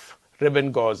of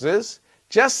ribbon gauzes,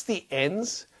 just the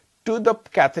ends, to the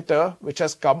catheter which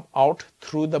has come out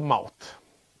through the mouth.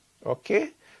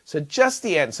 Okay? So just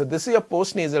the end. So this is your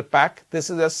postnasal pack, this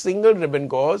is a single ribbon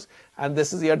gauze, and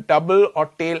this is your double or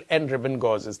tail end ribbon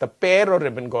gauzes. The pair of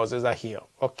ribbon gauzes are here.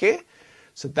 Okay?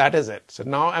 So that is it. So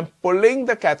now I'm pulling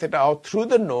the catheter out through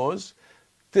the nose.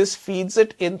 This feeds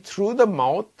it in through the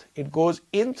mouth. It goes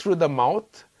in through the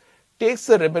mouth, takes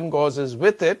the ribbon gauzes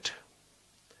with it,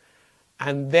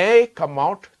 and they come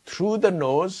out through the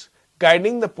nose,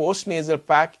 guiding the postnasal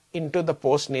pack into the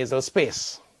postnasal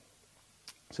space.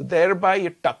 So thereby you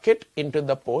tuck it into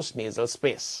the postnasal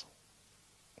space.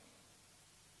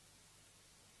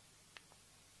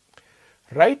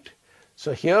 Right?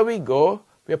 So here we go.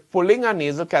 We are pulling our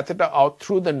nasal catheter out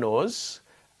through the nose.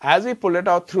 As we pull it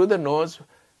out through the nose,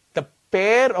 the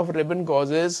pair of ribbon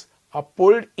gauzes are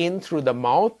pulled in through the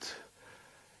mouth.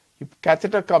 Your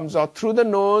catheter comes out through the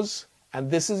nose,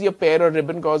 and this is your pair of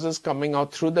ribbon gauzes coming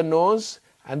out through the nose,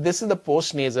 and this is the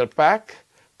postnasal pack.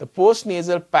 The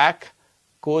postnasal pack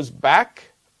goes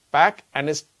back, and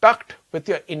is tucked with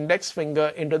your index finger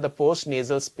into the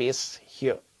postnasal space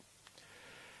here.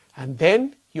 And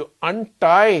then you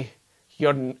untie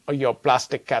your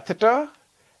plastic catheter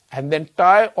and then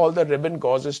tie all the ribbon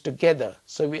gauzes together.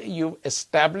 So you've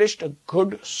established a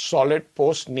good solid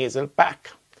post-nasal pack.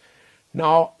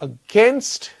 Now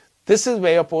this is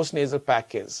where your post-nasal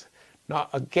pack is. Now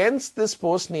against this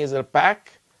post-nasal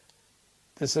pack,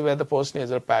 this is where the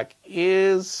post-nasal pack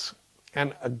is,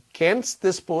 and against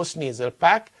this post-nasal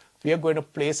pack, we are going to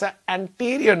place an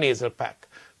anterior nasal pack.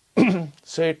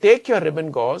 So you take your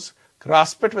ribbon gauze,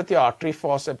 grasp it with your artery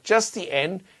forceps, just the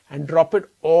end, and drop it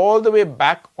all the way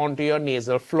back onto your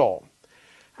nasal floor.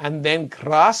 And then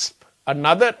grasp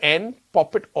another end,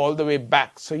 pop it all the way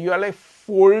back. So you are like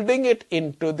folding it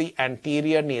into the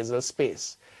anterior nasal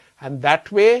space. And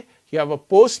that way you have a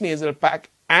post-nasal pack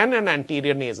and an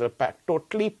anterior nasal pack,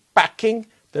 totally packing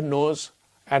the nose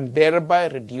and thereby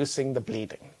reducing the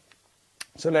bleeding.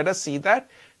 So let us see that.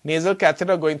 Nasal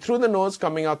catheter going through the nose,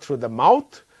 coming out through the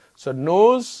mouth. So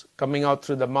nose coming out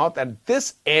through the mouth. At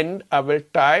this end, I will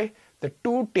tie the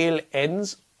two tail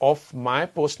ends of my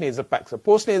post-nasal pack. So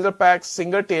post-nasal pack,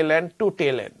 single tail end, two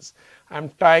tail ends. I'm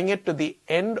tying it to the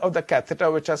end of the catheter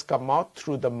which has come out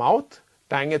through the mouth,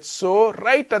 tying it so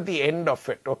right at the end of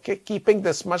it, okay, keeping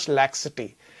this much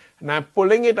laxity. And I'm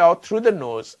pulling it out through the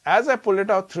nose. As I pull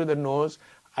it out through the nose,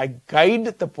 I guide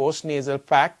the post-nasal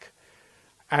pack,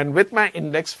 and with my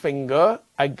index finger,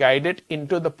 I guide it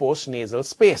into the post-nasal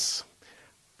space.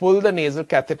 Pull the nasal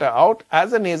catheter out.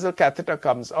 As the nasal catheter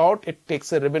comes out, it takes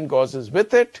the ribbon gauzes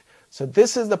with it. So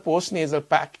this is the post-nasal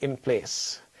pack in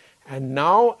place. And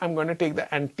now I'm going to take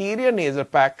the anterior nasal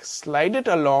pack, slide it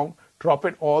along, drop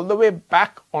it all the way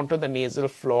back onto the nasal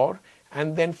floor,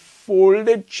 and then fold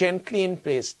it gently in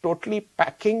place, totally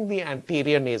packing the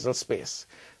anterior nasal space.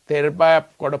 Thereby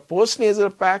I've got a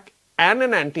post-nasal pack and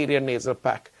an anterior nasal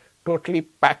pack, totally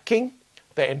packing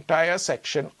the entire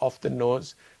section of the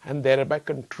nose and thereby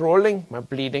controlling my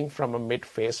bleeding from a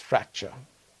mid-face fracture.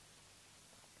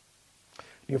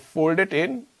 You fold it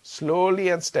in slowly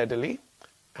and steadily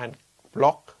and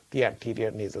block the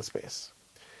anterior nasal space.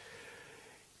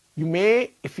 You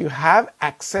may, if you have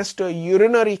access to a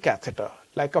urinary catheter,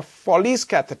 like a Foley's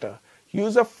catheter,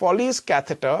 use a Foley's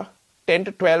catheter 10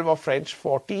 to 12 or French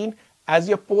 14 as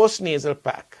your post-nasal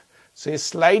pack. So you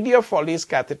slide your Foley's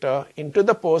catheter into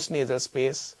the post-nasal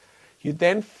space. You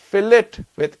then fill it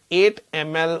with 8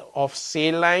 ml of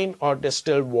saline or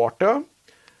distilled water.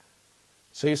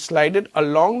 So you slide it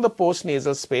along the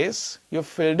post-nasal space. You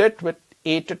filled it with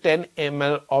 8 to 10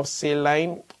 ml of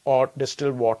saline or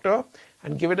distilled water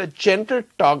and give it a gentle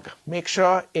tug. Make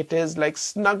sure it is like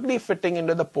snugly fitting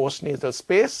into the post-nasal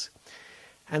space.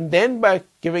 And then by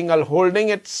holding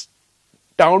it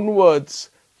downwards,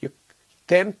 you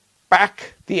then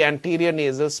pack the anterior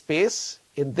nasal space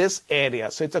in this area.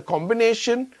 So it's a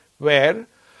combination where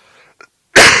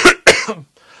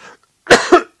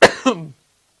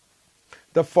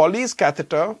the Foley's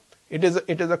catheter, it is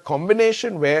a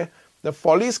combination where the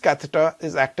Foley's catheter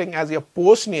is acting as your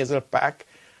post-nasal pack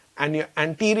and your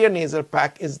anterior nasal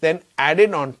pack is then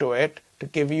added onto it to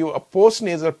give you a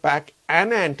post-nasal pack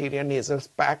and an anterior nasal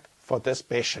pack for this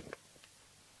patient.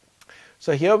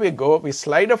 So here we go. We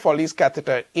slide a Foley's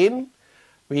catheter in.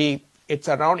 It's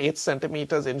around 8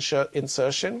 centimeters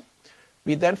insertion.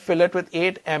 We then fill it with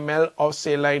 8 ml of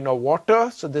saline or water.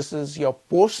 So this is your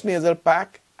post-nasal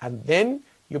pack, and then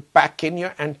you pack in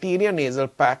your anterior nasal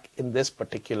pack in this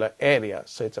particular area.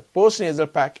 So it's a post-nasal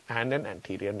pack and an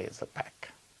anterior nasal pack.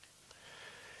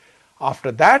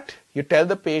 After that, you tell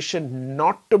the patient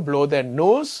not to blow their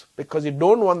nose because you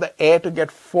don't want the air to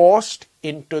get forced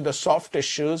into the soft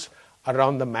tissues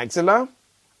around the maxilla.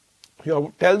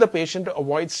 You tell the patient to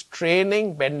avoid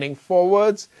straining, bending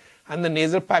forwards, and the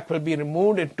nasal pack will be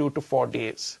removed in 2 to 4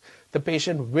 days. The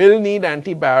patient will need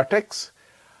antibiotics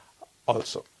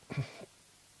also.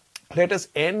 Let us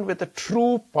end with a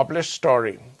true published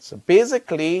story. So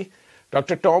basically,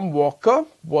 Dr. Tom Walker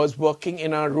was working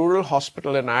in a rural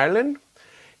hospital in Ireland.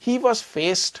 He was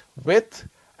faced with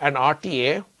an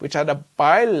RTA which had a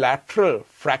bilateral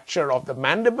fracture of the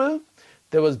mandible.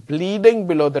 There was bleeding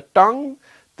below the tongue.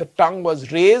 The tongue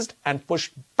was raised and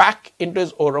pushed back into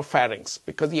his oropharynx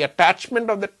because the attachment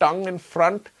of the tongue in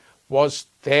front was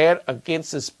there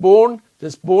against this bone.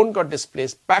 This bone got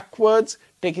displaced backwards,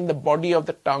 taking the body of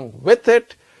the tongue with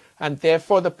it, and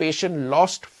therefore the patient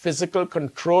lost physical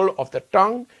control of the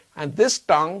tongue, and this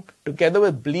tongue, together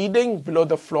with bleeding below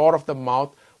the floor of the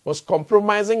mouth, was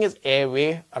compromising his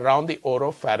airway around the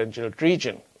oropharyngeal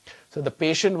region. So the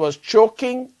patient was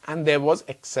choking and there was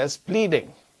excess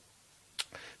bleeding.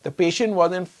 The patient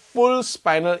was in full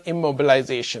spinal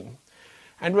immobilization.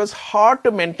 and it was hard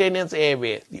to maintain his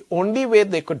airway. The only way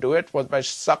they could do it was by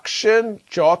suction,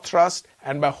 jaw thrust,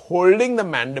 and by holding the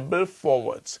mandible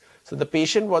forwards. So the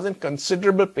patient was in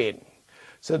considerable pain.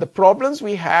 So the problems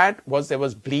we had was there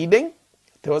was bleeding,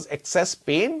 there was excess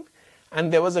pain,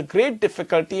 and there was a great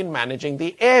difficulty in managing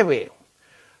the airway.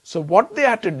 So what they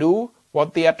had to do was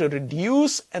they had to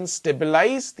reduce and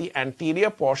stabilize the anterior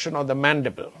portion of the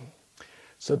mandible.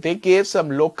 So they gave some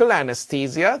local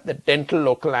anesthesia, the dental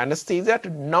local anesthesia, to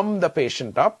numb the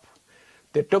patient up.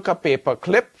 They took a paper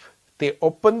clip, they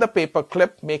opened the paper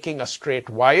clip making a straight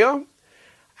wire,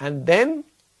 and then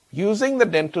using the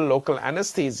dental local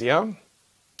anesthesia,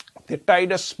 they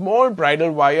tied a small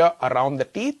bridle wire around the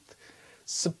teeth,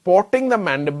 supporting the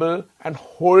mandible and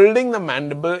holding the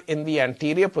mandible in the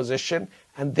anterior position,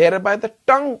 and thereby the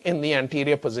tongue in the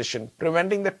anterior position,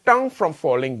 preventing the tongue from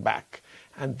falling back.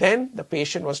 And then the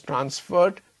patient was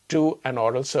transferred to an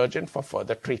oral surgeon for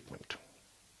further treatment.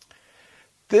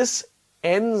 This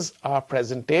ends our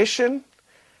presentation,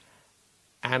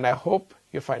 and I hope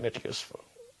you find it useful.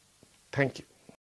 Thank you.